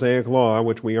feature of Mosaic law,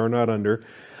 which we are not under.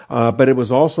 But it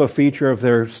was also a feature of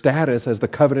their status as the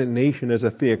covenant nation, as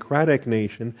a theocratic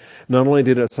nation. Not only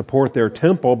did it support their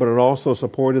temple, but it also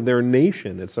supported their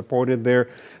nation. It supported their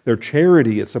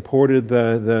charity. It supported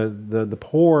the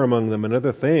poor among them and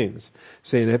other things.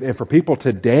 And for people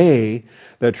today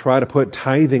that try to put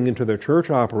tithing into their church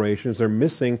operations, they're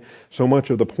missing so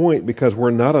much of the point, because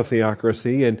we're not a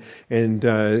theocracy, and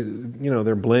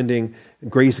they're blending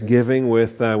grace giving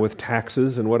with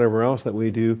taxes and whatever else that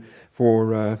we do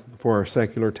for our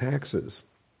secular taxes.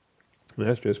 And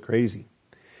that's just crazy.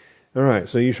 All right,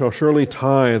 so you shall surely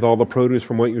tithe all the produce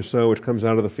from what you sow, which comes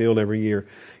out of the field every year.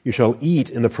 You shall eat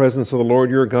in the presence of the Lord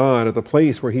your God at the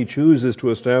place where he chooses to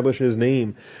establish his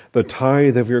name, the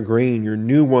tithe of your grain, your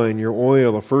new wine, your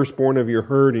oil, the firstborn of your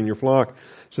herd and your flock,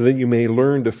 so that you may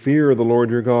learn to fear the Lord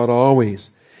your God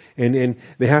always. And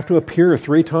they have to appear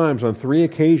 3 times. On 3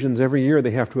 occasions every year,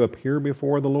 they have to appear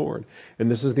before the Lord.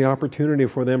 And this is the opportunity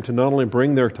for them to not only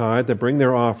bring their tithe, to bring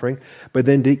their offering, but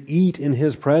then to eat in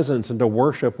his presence and to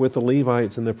worship with the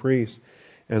Levites and the priests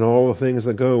and all the things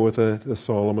that go with a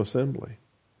solemn assembly.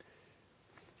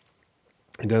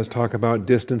 It does talk about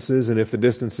distances, and if the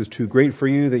distance is too great for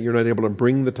you, that you're not able to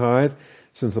bring the tithe,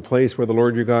 since the place where the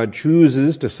Lord your God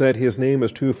chooses to set his name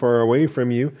is too far away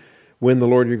from you, when the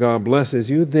Lord your God blesses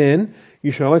you, then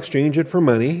you shall exchange it for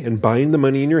money and bind the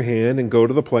money in your hand and go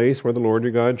to the place where the Lord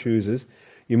your God chooses.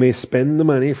 You may spend the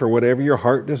money for whatever your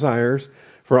heart desires,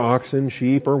 for oxen,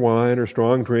 sheep, or wine, or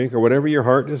strong drink, or whatever your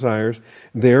heart desires.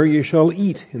 There you shall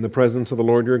eat in the presence of the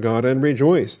Lord your God and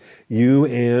rejoice, you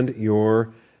and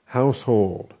your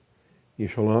household. You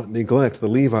shall not neglect the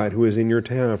Levite who is in your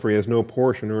town, for he has no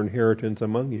portion or inheritance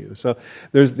among you. So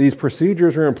these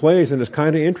procedures are in place, and it's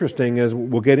kind of interesting as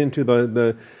we'll get into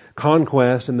the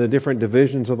conquest and the different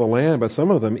divisions of the land. But some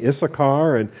of them,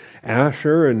 Issachar and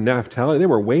Asher and Naphtali, they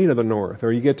were way to the north.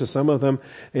 Or you get to some of them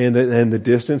and the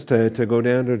distance to go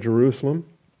down to Jerusalem.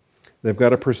 They've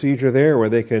got a procedure there where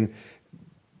they can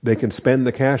spend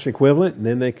the cash equivalent, and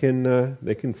then they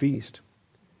can feast.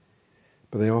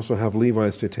 But they also have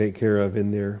Levites to take care of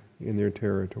in their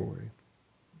territory.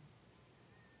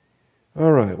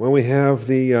 All right, well, we have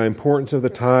the importance of the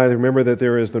tithe. Remember that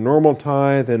there is the normal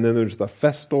tithe, and then there's the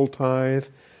festal tithe.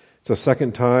 It's a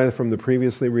second tithe from the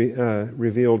previously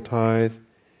revealed tithe.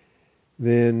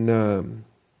 Then,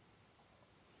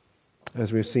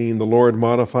 as we've seen, the Lord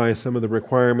modifies some of the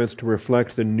requirements to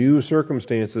reflect the new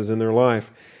circumstances in their life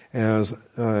as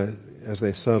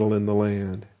they settle in the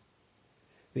land.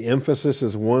 The emphasis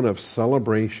is one of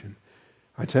celebration.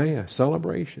 I tell you,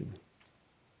 celebration.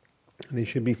 And they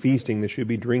should be feasting, they should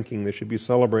be drinking, they should be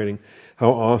celebrating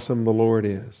how awesome the Lord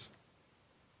is.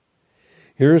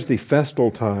 Here's the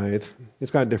festal tithe.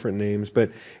 It's got different names,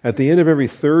 but at the end of every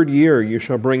 3rd year you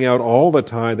shall bring out all the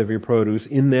tithe of your produce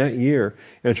in that year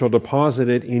and shall deposit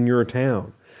it in your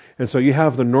town. And so you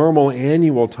have the normal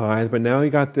annual tithe, but now you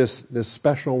got this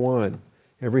special one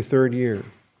every 3rd year.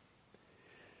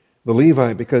 The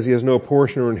Levite, because he has no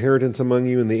portion or inheritance among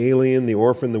you, and the alien, the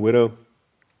orphan, the widow,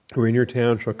 who are in your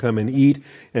town, shall come and eat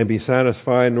and be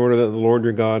satisfied, in order that the Lord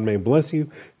your God may bless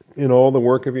you in all the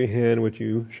work of your hand which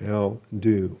you shall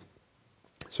do.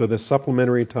 So the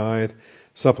supplementary tithe,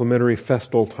 supplementary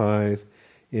festal tithe,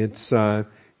 it's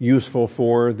useful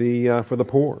for the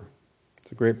poor.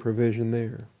 It's a great provision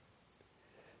there.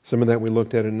 Some of that we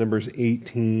looked at in Numbers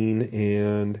 18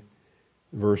 and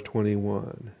verse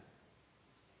 21.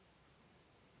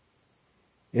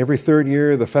 Every 3rd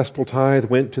year, the festal tithe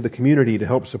went to the community to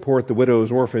help support the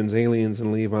widows, orphans, aliens,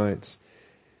 and Levites.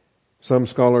 Some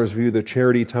scholars view the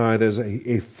charity tithe as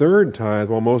a 3rd tithe,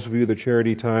 while most view the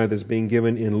charity tithe as being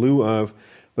given in lieu of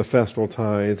the festal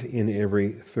tithe in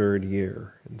every 3rd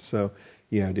year. And so,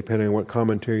 depending on what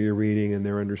commentary you're reading and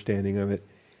their understanding of it,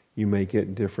 you may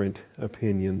get different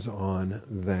opinions on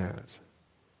that.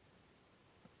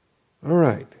 All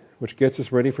right, which gets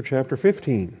us ready for chapter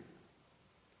 15.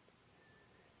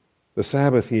 The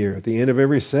Sabbath year, at the end of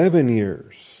every 7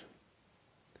 years.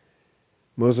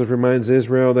 Moses reminds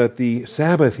Israel that the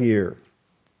Sabbath year,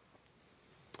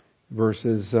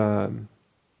 and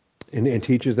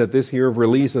teaches that this year of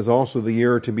release is also the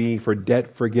year to be for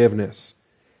debt forgiveness.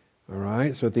 All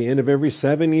right? So at the end of every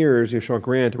 7 years, you shall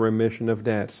grant a remission of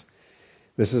debts.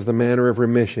 This is the manner of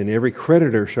remission. Every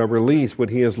creditor shall release what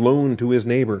he has loaned to his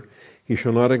neighbor. He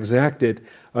shall not exact it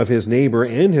of his neighbor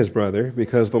and his brother,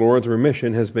 because the Lord's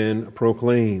remission has been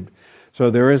proclaimed. So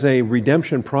there is a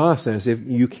redemption process. If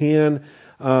you can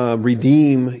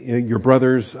redeem your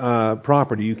brother's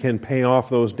property, you can pay off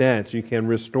those debts, you can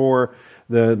restore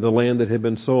the land that had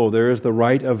been sold. There is the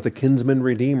right of the kinsman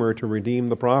redeemer to redeem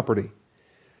the property.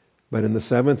 But in the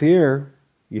 7th year,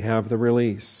 you have the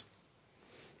release.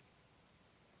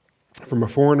 From a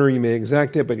foreigner you may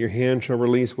exact it, but your hand shall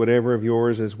release whatever of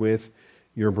yours is with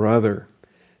your brother.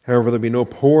 However, there be no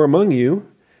poor among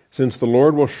you, since the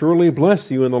Lord will surely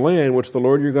bless you in the land which the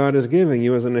Lord your God is giving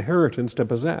you as an inheritance to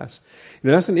possess.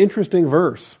 That's an interesting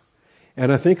verse.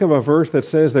 And I think of a verse that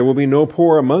says there will be no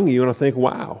poor among you, and I think,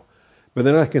 wow. But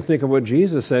then I can think of what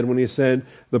Jesus said when he said,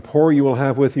 the poor you will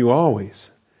have with you always.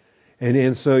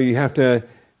 And so you have to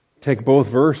take both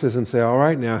verses and say, all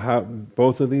right, now how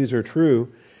both of these are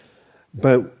true.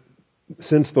 But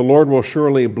since the Lord will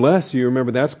surely bless you,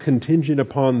 remember that's contingent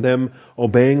upon them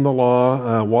obeying the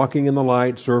law, walking in the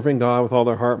light, serving God with all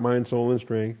their heart, mind, soul, and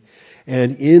strength.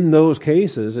 And in those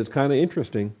cases, it's kind of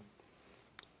interesting.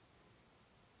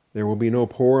 There will be no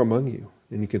poor among you.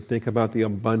 And you can think about the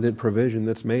abundant provision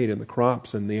that's made in the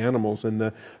crops and the animals and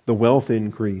the wealth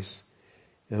increase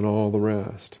and all the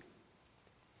rest.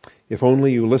 If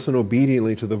only you listen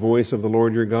obediently to the voice of the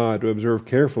Lord your God, to observe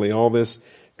carefully all this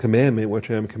commandment which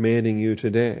I am commanding you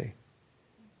today.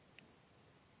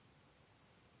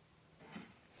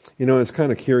 It's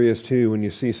kind of curious too when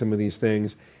you see some of these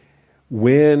things.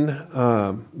 When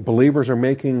believers are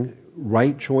making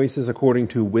right choices according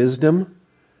to wisdom,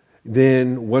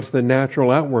 then what's the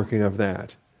natural outworking of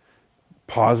that?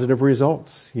 Positive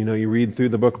results. You read through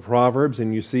the book of Proverbs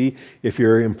and you see if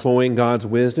you're employing God's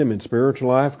wisdom in spiritual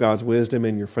life, God's wisdom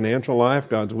in your financial life,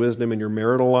 God's wisdom in your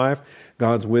marital life,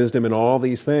 God's wisdom in all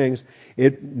these things,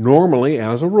 it normally,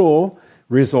 as a rule,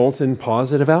 results in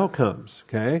positive outcomes.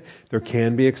 Okay? There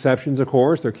can be exceptions, of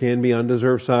course. There can be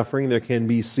undeserved suffering. There can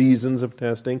be seasons of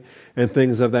testing and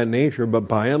things of that nature. But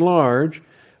by and large,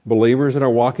 believers that are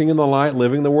walking in the light,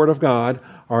 living the Word of God,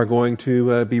 are going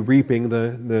to be reaping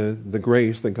the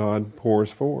grace that God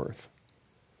pours forth.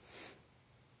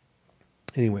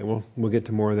 Anyway, we'll get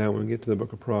to more of that when we get to the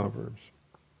book of Proverbs.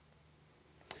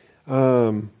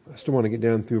 I still want to get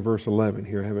down through verse 11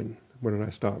 here. Where did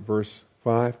I stop? Verse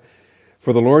 5.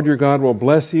 For the Lord your God will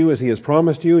bless you as He has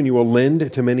promised you, and you will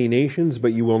lend to many nations,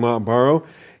 but you will not borrow,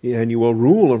 and you will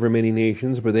rule over many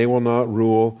nations, but they will not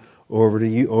rule over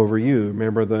you.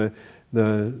 Remember,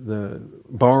 the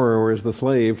borrower is the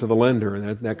slave to the lender,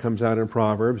 and that comes out in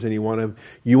Proverbs. And you want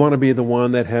to be the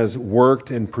one that has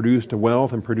worked and produced a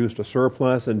wealth and produced a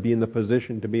surplus, and be in the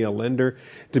position to be a lender,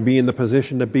 to be in the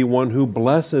position to be one who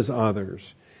blesses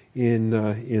others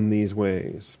in these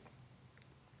ways.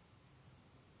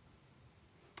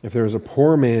 If there is a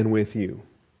poor man with you,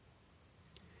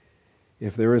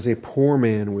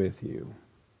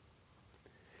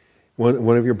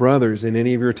 one of your brothers in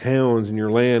any of your towns in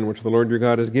your land which the Lord your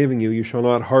God is giving you, you shall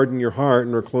not harden your heart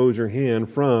nor close your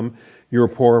hand from your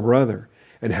poor brother.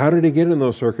 And how did he get in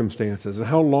those circumstances? And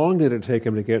how long did it take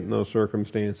him to get in those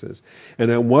circumstances? And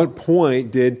at what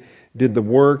point did the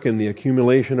work and the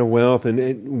accumulation of wealth,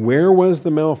 and where was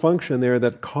the malfunction there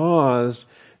that caused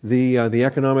the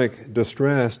economic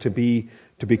distress to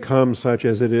become such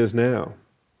as it is now?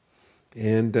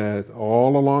 And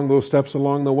all along those steps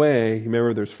along the way,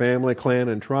 remember there's family, clan,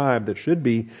 and tribe that should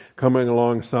be coming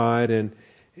alongside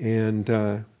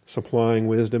and supplying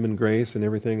wisdom and grace and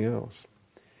everything else.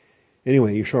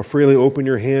 Anyway, you shall freely open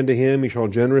your hand to him. You shall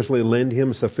generously lend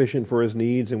him sufficient for his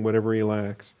needs and whatever he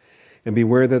lacks. And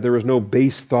beware that there is no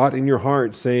base thought in your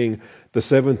heart saying, the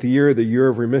 7th year, the year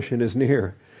of remission is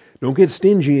near. Don't get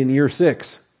stingy in year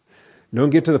 6.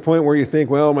 Don't get to the point where you think,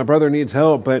 well, my brother needs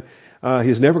help, but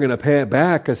he's never going to pay it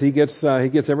back because he gets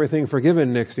everything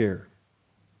forgiven next year.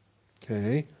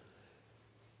 Okay?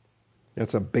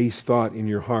 That's a base thought in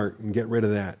your heart, and get rid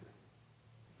of that.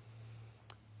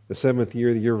 The 7th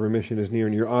year, the year of remission is near,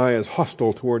 and your eye is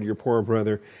hostile toward your poor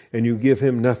brother, and you give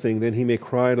him nothing, then he may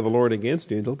cry to the Lord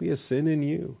against you, and there'll be a sin in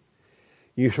you.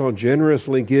 You shall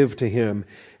generously give to him,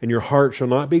 and your heart shall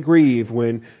not be grieved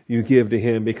when you give to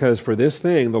him, because for this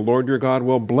thing the Lord your God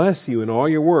will bless you in all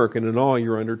your work and in all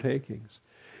your undertakings.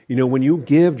 When you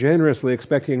give generously,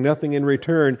 expecting nothing in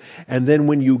return, and then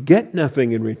when you get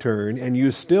nothing in return, and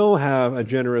you still have a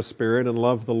generous spirit and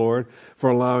love the Lord for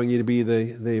allowing you to be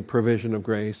the provision of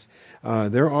grace,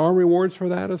 there are rewards for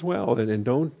that as well. And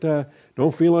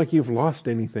don't feel like you've lost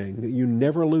anything, that you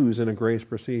never lose in a grace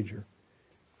procedure.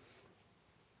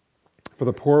 For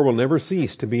the poor will never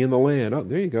cease to be in the land. Oh,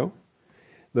 there you go.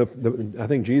 I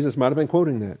think Jesus might have been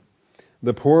quoting that.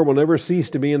 The poor will never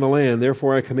cease to be in the land.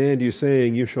 Therefore I command you,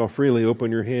 saying, you shall freely open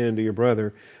your hand to your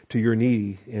brother, to your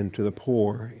needy, and to the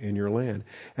poor in your land.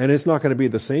 And it's not going to be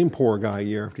the same poor guy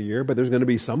year after year, but there's going to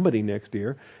be somebody next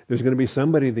year. There's going to be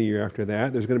somebody the year after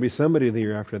that. There's going to be somebody the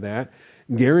year after that.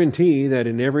 Guarantee that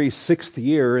in every 6th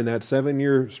year, in that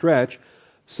 7-year stretch,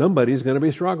 somebody's going to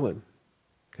be struggling.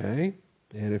 Okay?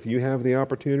 And if you have the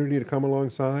opportunity to come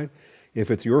alongside, if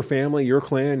it's your family, your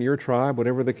clan, your tribe,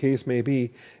 whatever the case may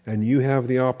be, and you have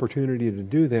the opportunity to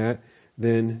do that,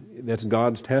 then that's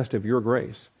God's test of your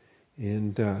grace.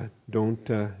 And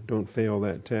don't fail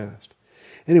that test.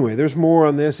 Anyway, there's more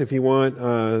on this if you want.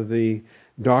 The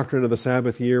doctrine of the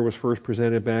Sabbath year was first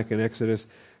presented back in Exodus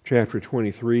chapter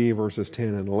 23, verses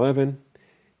 10 and 11.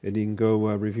 And you can go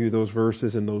review those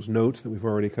verses and those notes that we've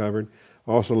already covered.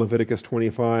 Also Leviticus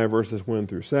 25, verses 1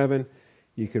 through 7.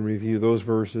 You can review those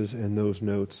verses and those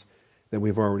notes that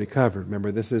we've already covered.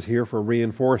 Remember, this is here for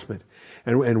reinforcement.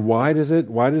 And why does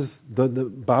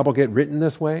the Bible get written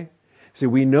this way? See,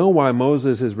 we know why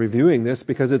Moses is reviewing this,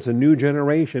 because it's a new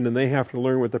generation and they have to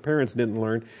learn what the parents didn't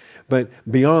learn. But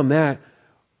beyond that,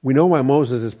 we know why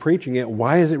Moses is preaching it.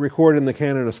 Why is it recorded in the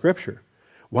canon of Scripture?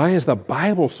 Why is the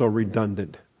Bible so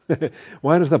redundant?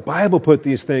 Why does the Bible put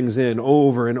these things in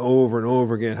over and over and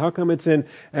over again? How come it's in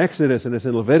Exodus and it's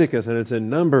in Leviticus and it's in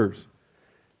Numbers?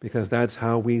 Because that's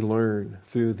how we learn,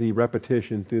 through the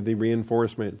repetition, through the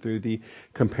reinforcement, through the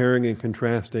comparing and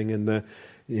contrasting, and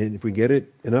if we get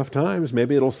it enough times,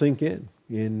 maybe it'll sink in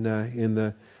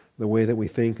the way that we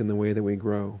think and the way that we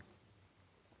grow.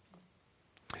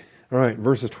 All right,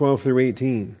 verses 12 through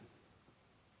 18.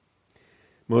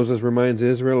 Moses reminds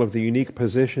Israel of the unique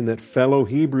position that fellow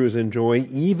Hebrews enjoy,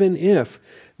 even if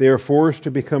they are forced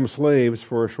to become slaves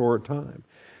for a short time.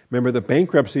 Remember, the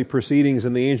bankruptcy proceedings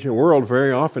in the ancient world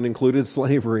very often included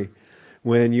slavery.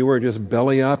 When you were just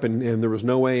belly up and there was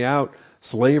no way out,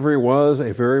 slavery was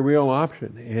a very real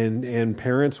option. And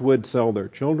parents would sell their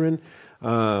children,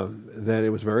 that it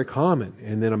was very common.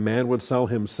 And then a man would sell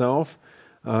himself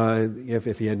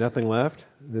if he had nothing left.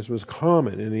 This was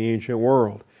common in the ancient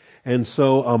world. And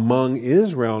so among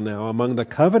Israel now, among the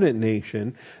covenant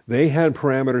nation, they had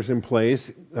parameters in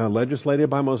place, legislated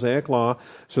by Mosaic law,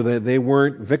 so that they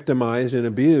weren't victimized and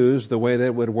abused the way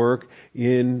that would work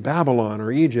in Babylon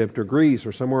or Egypt or Greece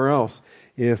or somewhere else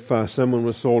if someone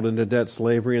was sold into debt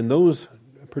slavery in those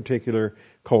particular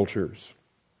cultures.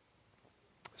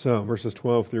 So, verses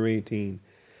 12 through 18.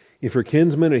 If your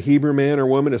kinsman, a Hebrew man or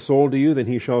woman, is sold to you, then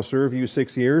he shall serve you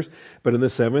 6 years, but in the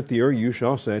 7th year you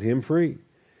shall set him free.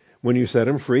 When you set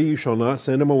him free, you shall not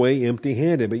send him away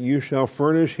empty-handed, but you shall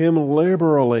furnish him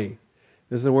liberally.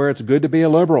 This is where it's good to be a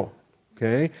liberal.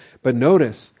 Okay? But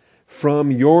notice,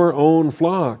 from your own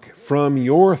flock, from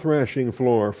your threshing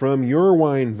floor, from your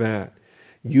wine vat,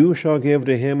 you shall give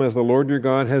to him as the Lord your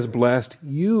God has blessed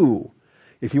you.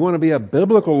 If you want to be a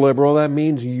biblical liberal, that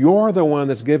means you're the one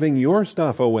that's giving your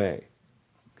stuff away.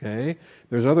 Okay?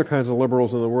 There's other kinds of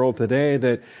liberals in the world today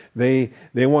that they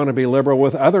want to be liberal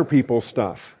with other people's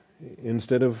stuff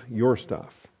instead of your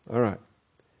stuff. All right.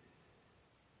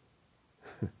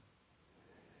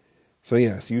 So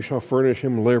yes, you shall furnish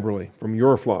him liberally from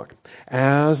your flock,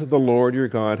 as the Lord your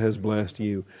God has blessed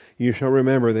you. You shall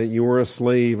remember that you were a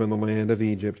slave in the land of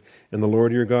Egypt, and the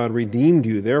Lord your God redeemed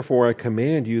you. Therefore I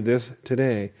command you this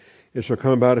today. It shall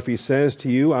come about if he says to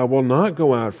you, I will not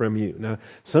go out from you. Now,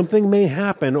 something may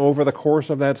happen over the course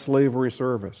of that slavery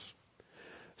service.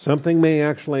 Something may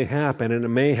actually happen, and it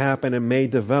may happen and may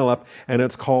develop, and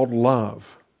it's called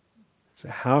love. So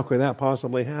how could that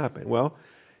possibly happen? Well,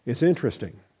 it's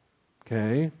interesting.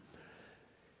 Okay?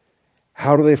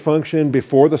 How do they function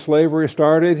before the slavery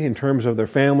started in terms of their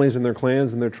families and their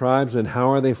clans and their tribes, and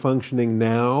how are they functioning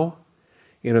now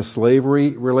in a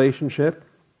slavery relationship?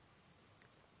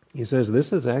 He says,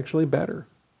 this is actually better.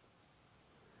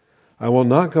 I will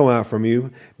not go out from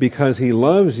you, because he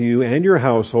loves you and your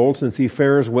household, since he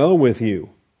fares well with you.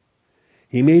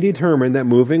 He may determine that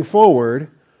moving forward,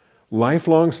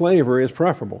 lifelong slavery is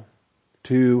preferable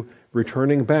to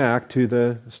returning back to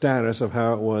the status of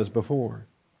how it was before.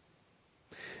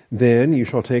 Then you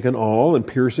shall take an awl and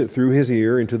pierce it through his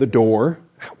ear into the door.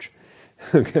 Ouch.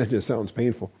 That just sounds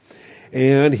painful.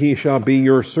 And he shall be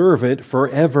your servant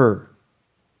forever.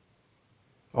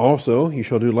 Also, he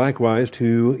shall do likewise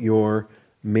to your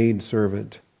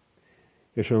maidservant.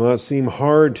 It shall not seem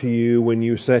hard to you when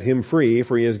you set him free,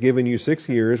 for he has given you 6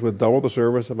 years with double the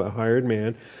service of a hired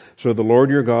man. So the Lord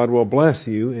your God will bless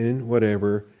you in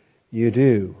whatever you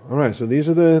do. All right, so these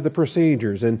are the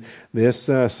procedures. And this,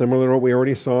 similar to what we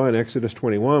already saw in Exodus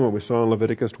 21, what we saw in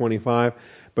Leviticus 25,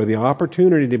 but the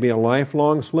opportunity to be a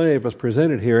lifelong slave is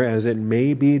presented here as it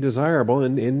may be desirable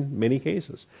in many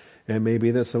cases. It may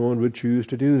be that someone would choose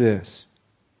to do this.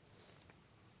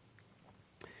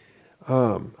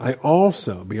 I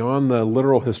also, beyond the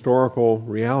literal historical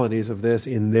realities of this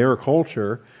in their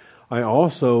culture, I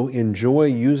also enjoy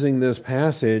using this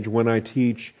passage when I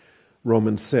teach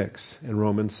Romans 6 and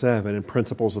Romans 7 and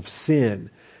principles of sin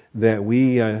that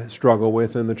we struggle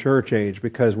with in the church age,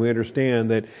 because we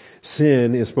understand that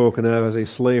sin is spoken of as a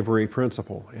slavery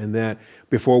principle, and that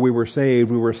before we were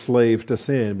saved, we were slaves to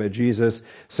sin, but Jesus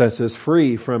sets us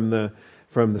free from the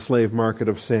slave market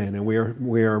of sin, and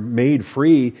we are made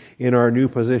free in our new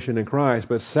position in Christ.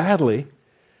 But sadly,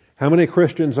 how many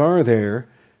Christians are there,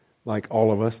 like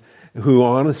all of us, who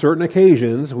on certain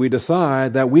occasions we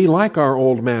decide that we like our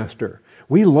old master.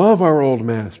 We love our old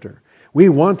master. We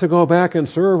want to go back and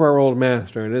serve our old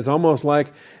master. And it's almost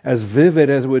like as vivid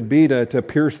as it would be to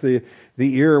pierce the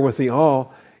ear with the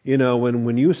awl. You know,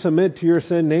 when you submit to your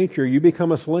sin nature, you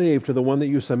become a slave to the one that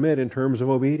you submit in terms of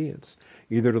obedience,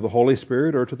 either to the Holy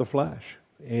Spirit or to the flesh.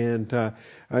 And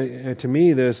to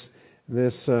me, the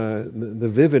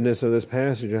vividness of this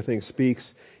passage, I think,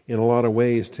 speaks in a lot of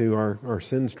ways to our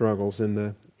sin struggles in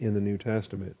the New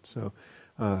Testament. So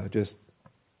just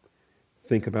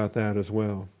think about that as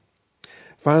well.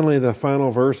 Finally, the final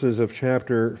verses of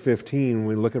chapter 15,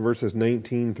 we look at verses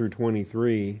 19 through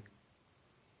 23.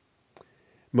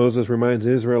 Moses reminds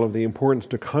Israel of the importance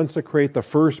to consecrate the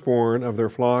firstborn of their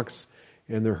flocks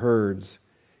and their herds.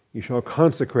 You shall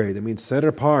consecrate, that means set it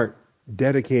apart,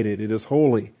 dedicate it, it is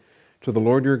holy. To the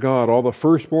Lord your God, all the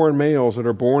firstborn males that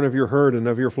are born of your herd and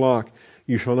of your flock,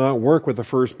 you shall not work with the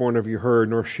firstborn of your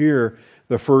herd, nor shear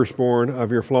the firstborn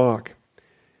of your flock.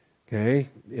 Okay,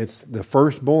 it's the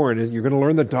firstborn. You're going to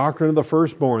learn the doctrine of the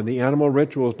firstborn. The animal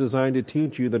ritual is designed to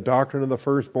teach you the doctrine of the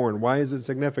firstborn. Why is it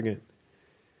significant?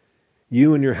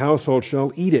 You and your household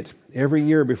shall eat it every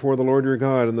year before the Lord your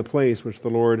God in the place which the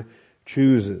Lord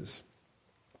chooses.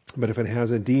 But if it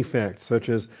has a defect, such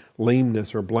as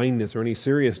lameness or blindness or any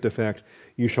serious defect,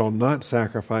 you shall not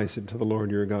sacrifice it to the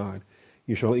Lord your God.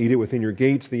 You shall eat it within your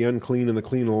gates. The unclean and the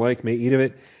clean alike may eat of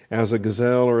it, as a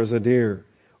gazelle or as a deer.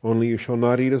 Only you shall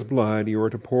not eat his blood. You are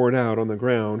to pour it out on the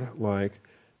ground like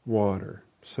water.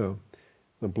 So,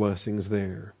 the blessings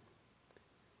there.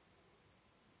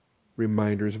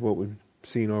 Reminders of what we've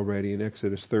seen already in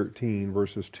Exodus 13,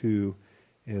 verses 2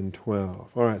 and 12.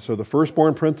 All right, so the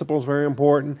firstborn principle is very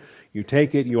important. You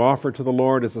take it, you offer it to the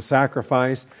Lord as a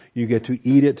sacrifice. You get to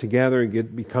eat it together.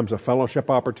 It becomes a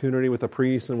fellowship opportunity with the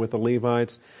priests and with the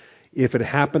Levites. If it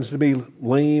happens to be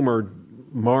lame or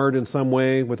marred in some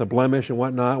way with a blemish and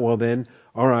whatnot, well then,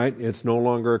 all right, it's no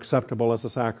longer acceptable as a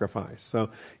sacrifice. So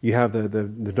you have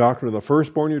the doctrine of the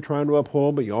firstborn you're trying to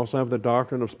uphold, but you also have the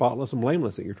doctrine of spotless and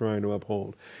blameless that you're trying to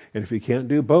uphold. And if you can't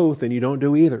do both, then you don't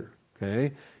do either.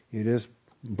 Okay? You just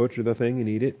butcher the thing and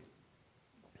eat it.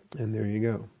 And there you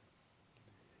go.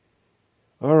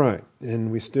 All right,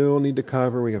 and we still need to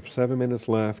cover, we have 7 minutes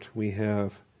left. We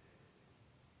have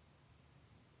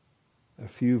a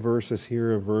few verses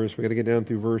here of verse. We've got to get down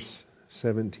through verse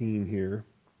 17 here.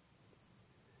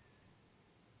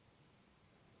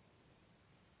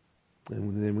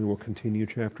 And then we will continue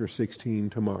chapter 16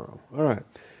 tomorrow. All right.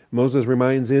 Moses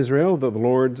reminds Israel of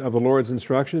the Lord's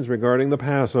instructions regarding the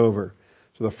Passover.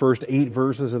 So the first 8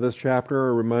 verses of this chapter are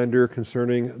a reminder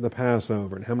concerning the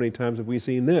Passover. And how many times have we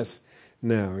seen this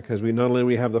now? Because we not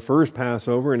only have the first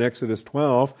Passover in Exodus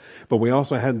 12, but we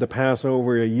also had the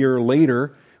Passover a year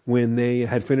later when they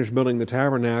had finished building the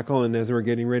tabernacle, and as they were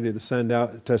getting ready to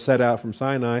set out from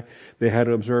Sinai, they had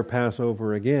to observe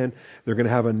Passover again. They're going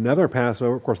to have another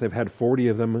Passover. Of course, they've had 40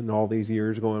 of them in all these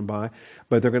years going by,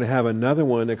 but they're going to have another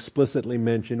one explicitly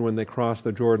mentioned when they cross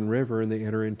the Jordan River and they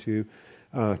enter into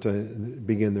to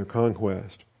begin their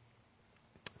conquest.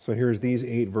 So here's these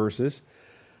 8 verses.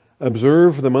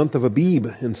 Observe the month of Abib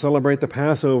and celebrate the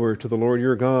Passover to the Lord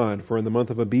your God. For in the month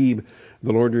of Abib,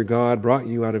 the Lord your God brought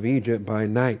you out of Egypt by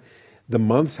night. The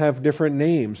months have different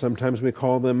names. Sometimes we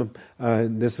call them,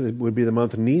 this would be the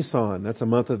month Nisan. That's a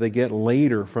month that they get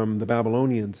later from the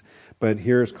Babylonians. But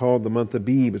here it's called the month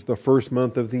Abib. It's the first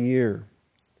month of the year.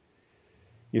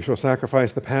 You shall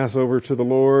sacrifice the Passover to the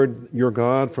Lord your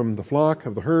God from the flock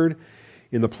of the herd,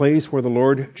 in the place where the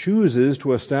Lord chooses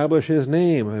to establish His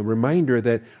name. A reminder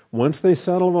that once they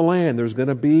settle the land, there's going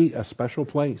to be a special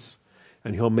place.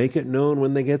 And He'll make it known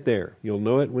when they get there. You'll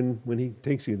know it when He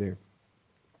takes you there.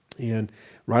 And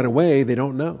right away, they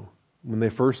don't know. When they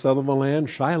first settled the land,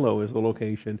 Shiloh is the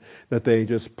location that they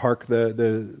just park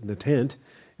the tent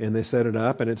and they set it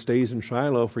up, and it stays in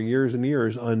Shiloh for years and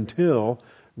years until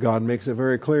God makes it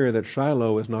very clear that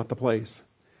Shiloh is not the place,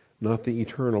 not the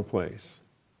eternal place.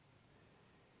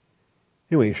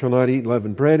 Anyway, you shall not eat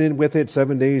leavened bread with it.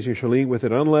 7 days you shall eat with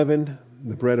it unleavened,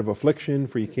 the bread of affliction,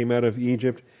 for you came out of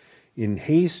Egypt in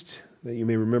haste, that you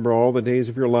may remember all the days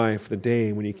of your life, the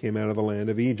day when you came out of the land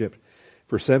of Egypt.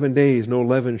 For 7 days no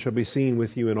leaven shall be seen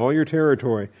with you in all your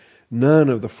territory. None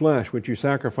of the flesh which you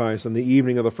sacrifice on the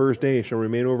evening of the first day shall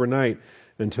remain overnight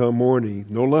until morning.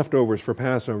 No leftovers for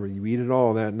Passover. You eat it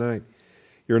all that night.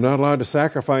 You're not allowed to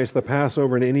sacrifice the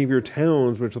Passover in any of your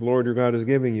towns which the Lord your God is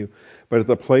giving you. But at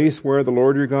the place where the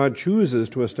Lord your God chooses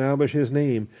to establish His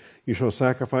name, you shall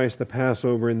sacrifice the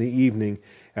Passover in the evening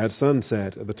at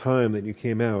sunset at the time that you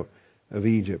came out of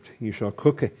Egypt. You shall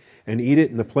cook and eat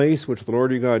it in the place which the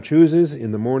Lord your God chooses.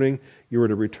 In the morning you are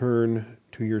to return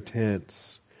to your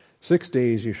tents. 6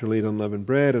 days you shall eat unleavened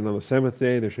bread, and on the 7th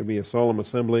day there shall be a solemn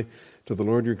assembly to the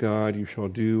Lord your God. You shall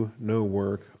do no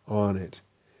work on it.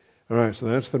 All right, so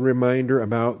that's the reminder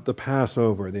about the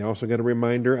Passover. They also get a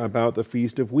reminder about the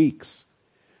Feast of Weeks,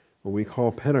 what we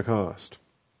call Pentecost.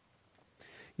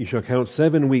 You shall count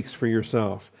 7 weeks for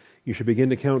yourself. You shall begin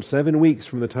to count 7 weeks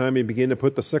from the time you begin to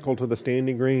put the sickle to the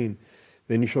standing grain.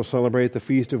 Then you shall celebrate the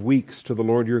Feast of Weeks to the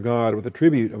Lord your God with a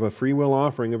tribute of a freewill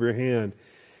offering of your hand,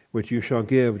 which you shall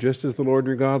give just as the Lord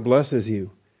your God blesses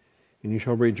you. And you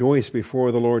shall rejoice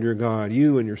before the Lord your God,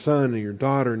 you and your son and your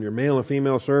daughter and your male and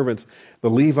female servants, the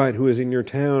Levite who is in your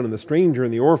town, and the stranger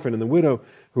and the orphan and the widow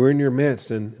who are in your midst,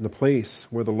 and in the place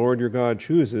where the Lord your God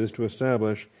chooses to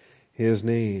establish His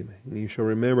name. And you shall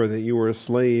remember that you were a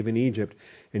slave in Egypt,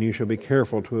 and you shall be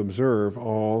careful to observe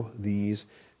all these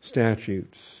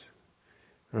statutes.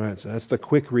 All right, so that's the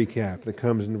quick recap that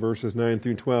comes in verses 9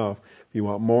 through 12. If you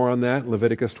want more on that,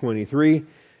 Leviticus 23,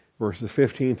 verses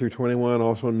 15 through 21,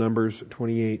 also Numbers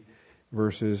 28,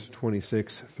 verses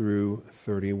 26 through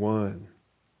 31.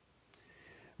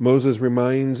 Moses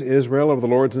reminds Israel of the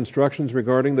Lord's instructions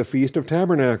regarding the Feast of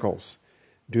Tabernacles.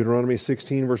 Deuteronomy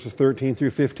 16, verses 13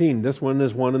 through 15. This one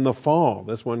is one in the fall.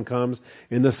 This one comes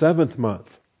in the 7th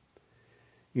month.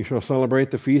 You shall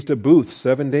celebrate the Feast of Booths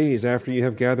 7 days after you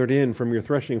have gathered in from your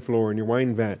threshing floor and your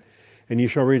wine vat. And you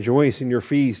shall rejoice in your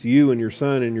feast, you and your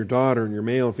son and your daughter and your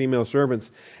male and female servants,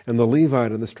 and the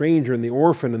Levite and the stranger and the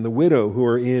orphan and the widow who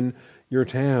are in your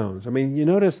towns. I mean, you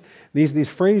notice these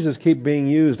phrases keep being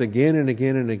used again and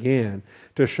again and again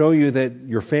to show you that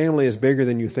your family is bigger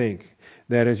than you think.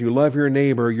 That as you love your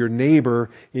neighbor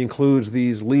includes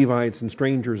these Levites and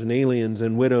strangers and aliens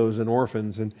and widows and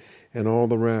orphans and all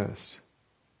the rest.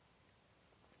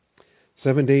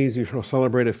 7 days you shall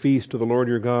celebrate a feast to the Lord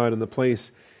your God in the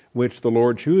place which the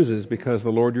Lord chooses, because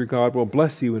the Lord your God will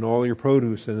bless you in all your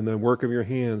produce and in the work of your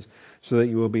hands, so that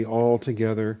you will be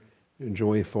altogether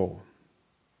joyful.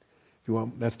 If you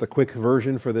want, that's the quick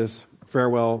version for this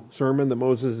farewell sermon that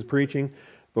Moses is preaching.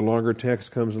 The longer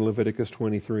text comes in Leviticus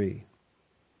 23.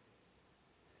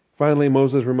 Finally,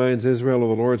 Moses reminds Israel of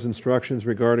the Lord's instructions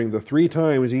regarding the 3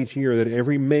 times each year that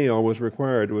every male was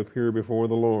required to appear before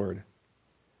the Lord.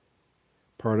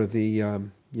 Part of the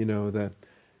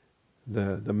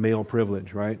male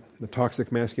privilege, right? The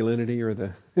toxic masculinity, or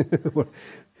the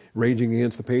raging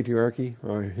against the patriarchy.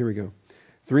 All right, here we go.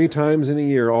 3 times in a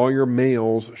year all your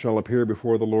males shall appear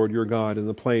before the Lord your God in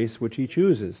the place which He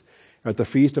chooses, at the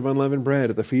Feast of Unleavened Bread,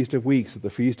 at the Feast of Weeks, at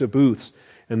the Feast of Booths,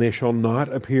 and they shall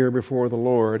not appear before the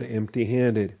Lord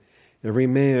empty-handed. Every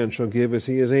man shall give as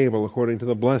he is able, according to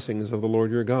the blessings of the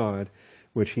Lord your God,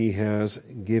 which He has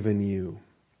given you.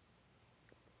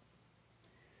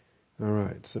 All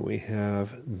right, so we have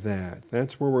that.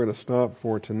 That's where we're going to stop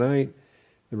for tonight.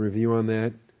 The review on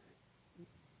that,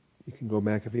 you can go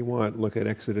back if you want, look at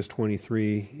Exodus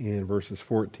 23 and verses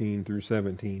 14 through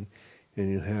 17,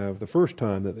 and you'll have the first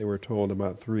time that they were told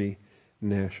about 3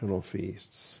 national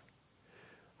feasts.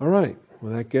 All right,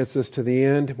 well, that gets us to the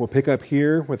end. We'll pick up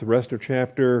here with the rest of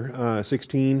chapter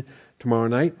 16 tomorrow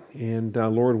night, and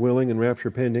Lord willing and rapture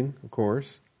pending, of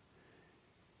course.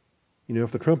 You know,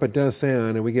 if the trumpet does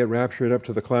sound and we get raptured up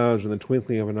to the clouds in the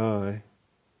twinkling of an eye,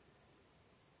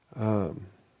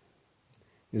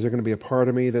 is there going to be a part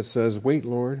of me that says, wait,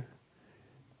 Lord?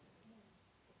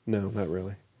 No, not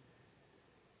really.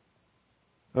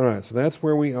 All right, so that's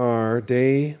where we are.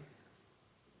 Day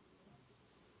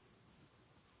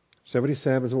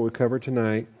 77 is what we covered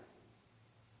tonight.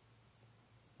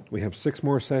 We have 6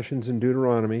 more sessions in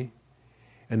Deuteronomy,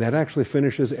 and that actually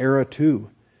finishes Era 2.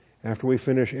 After we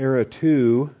finish Era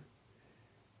 2,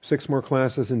 6 more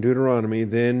classes in Deuteronomy.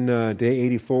 Then day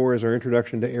 84 is our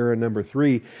introduction to era number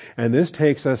 3. And this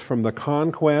takes us from the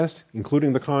conquest,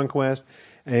 including the conquest,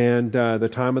 and the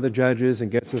time of the judges,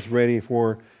 and gets us ready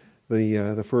for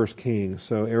the first king.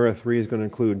 So era 3 is going to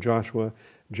include Joshua,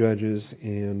 Judges,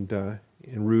 and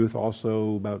Ruth,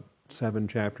 also about 7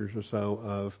 chapters or so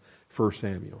of 1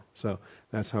 Samuel. So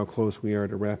that's how close we are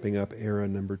to wrapping up era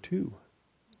number 2.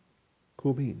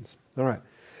 Cool beans. All right.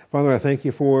 Father, I thank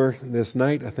you for this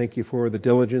night. I thank you for the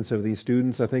diligence of these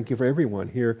students. I thank you for everyone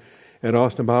here at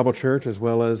Austin Bible Church, as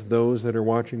well as those that are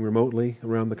watching remotely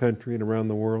around the country and around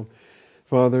the world.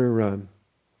 Father,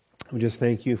 we just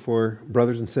thank you for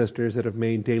brothers and sisters that have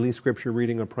made daily Scripture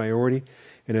reading a priority.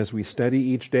 And as we study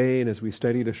each day and as we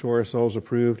study to show ourselves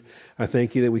approved, I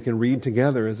thank you that we can read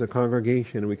together as a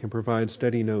congregation, and we can provide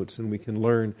study notes, and we can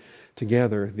learn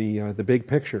together the big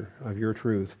picture of your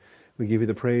truth. We give you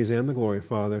the praise and the glory,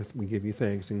 Father. We give you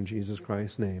thanks in Jesus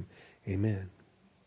Christ's name. Amen.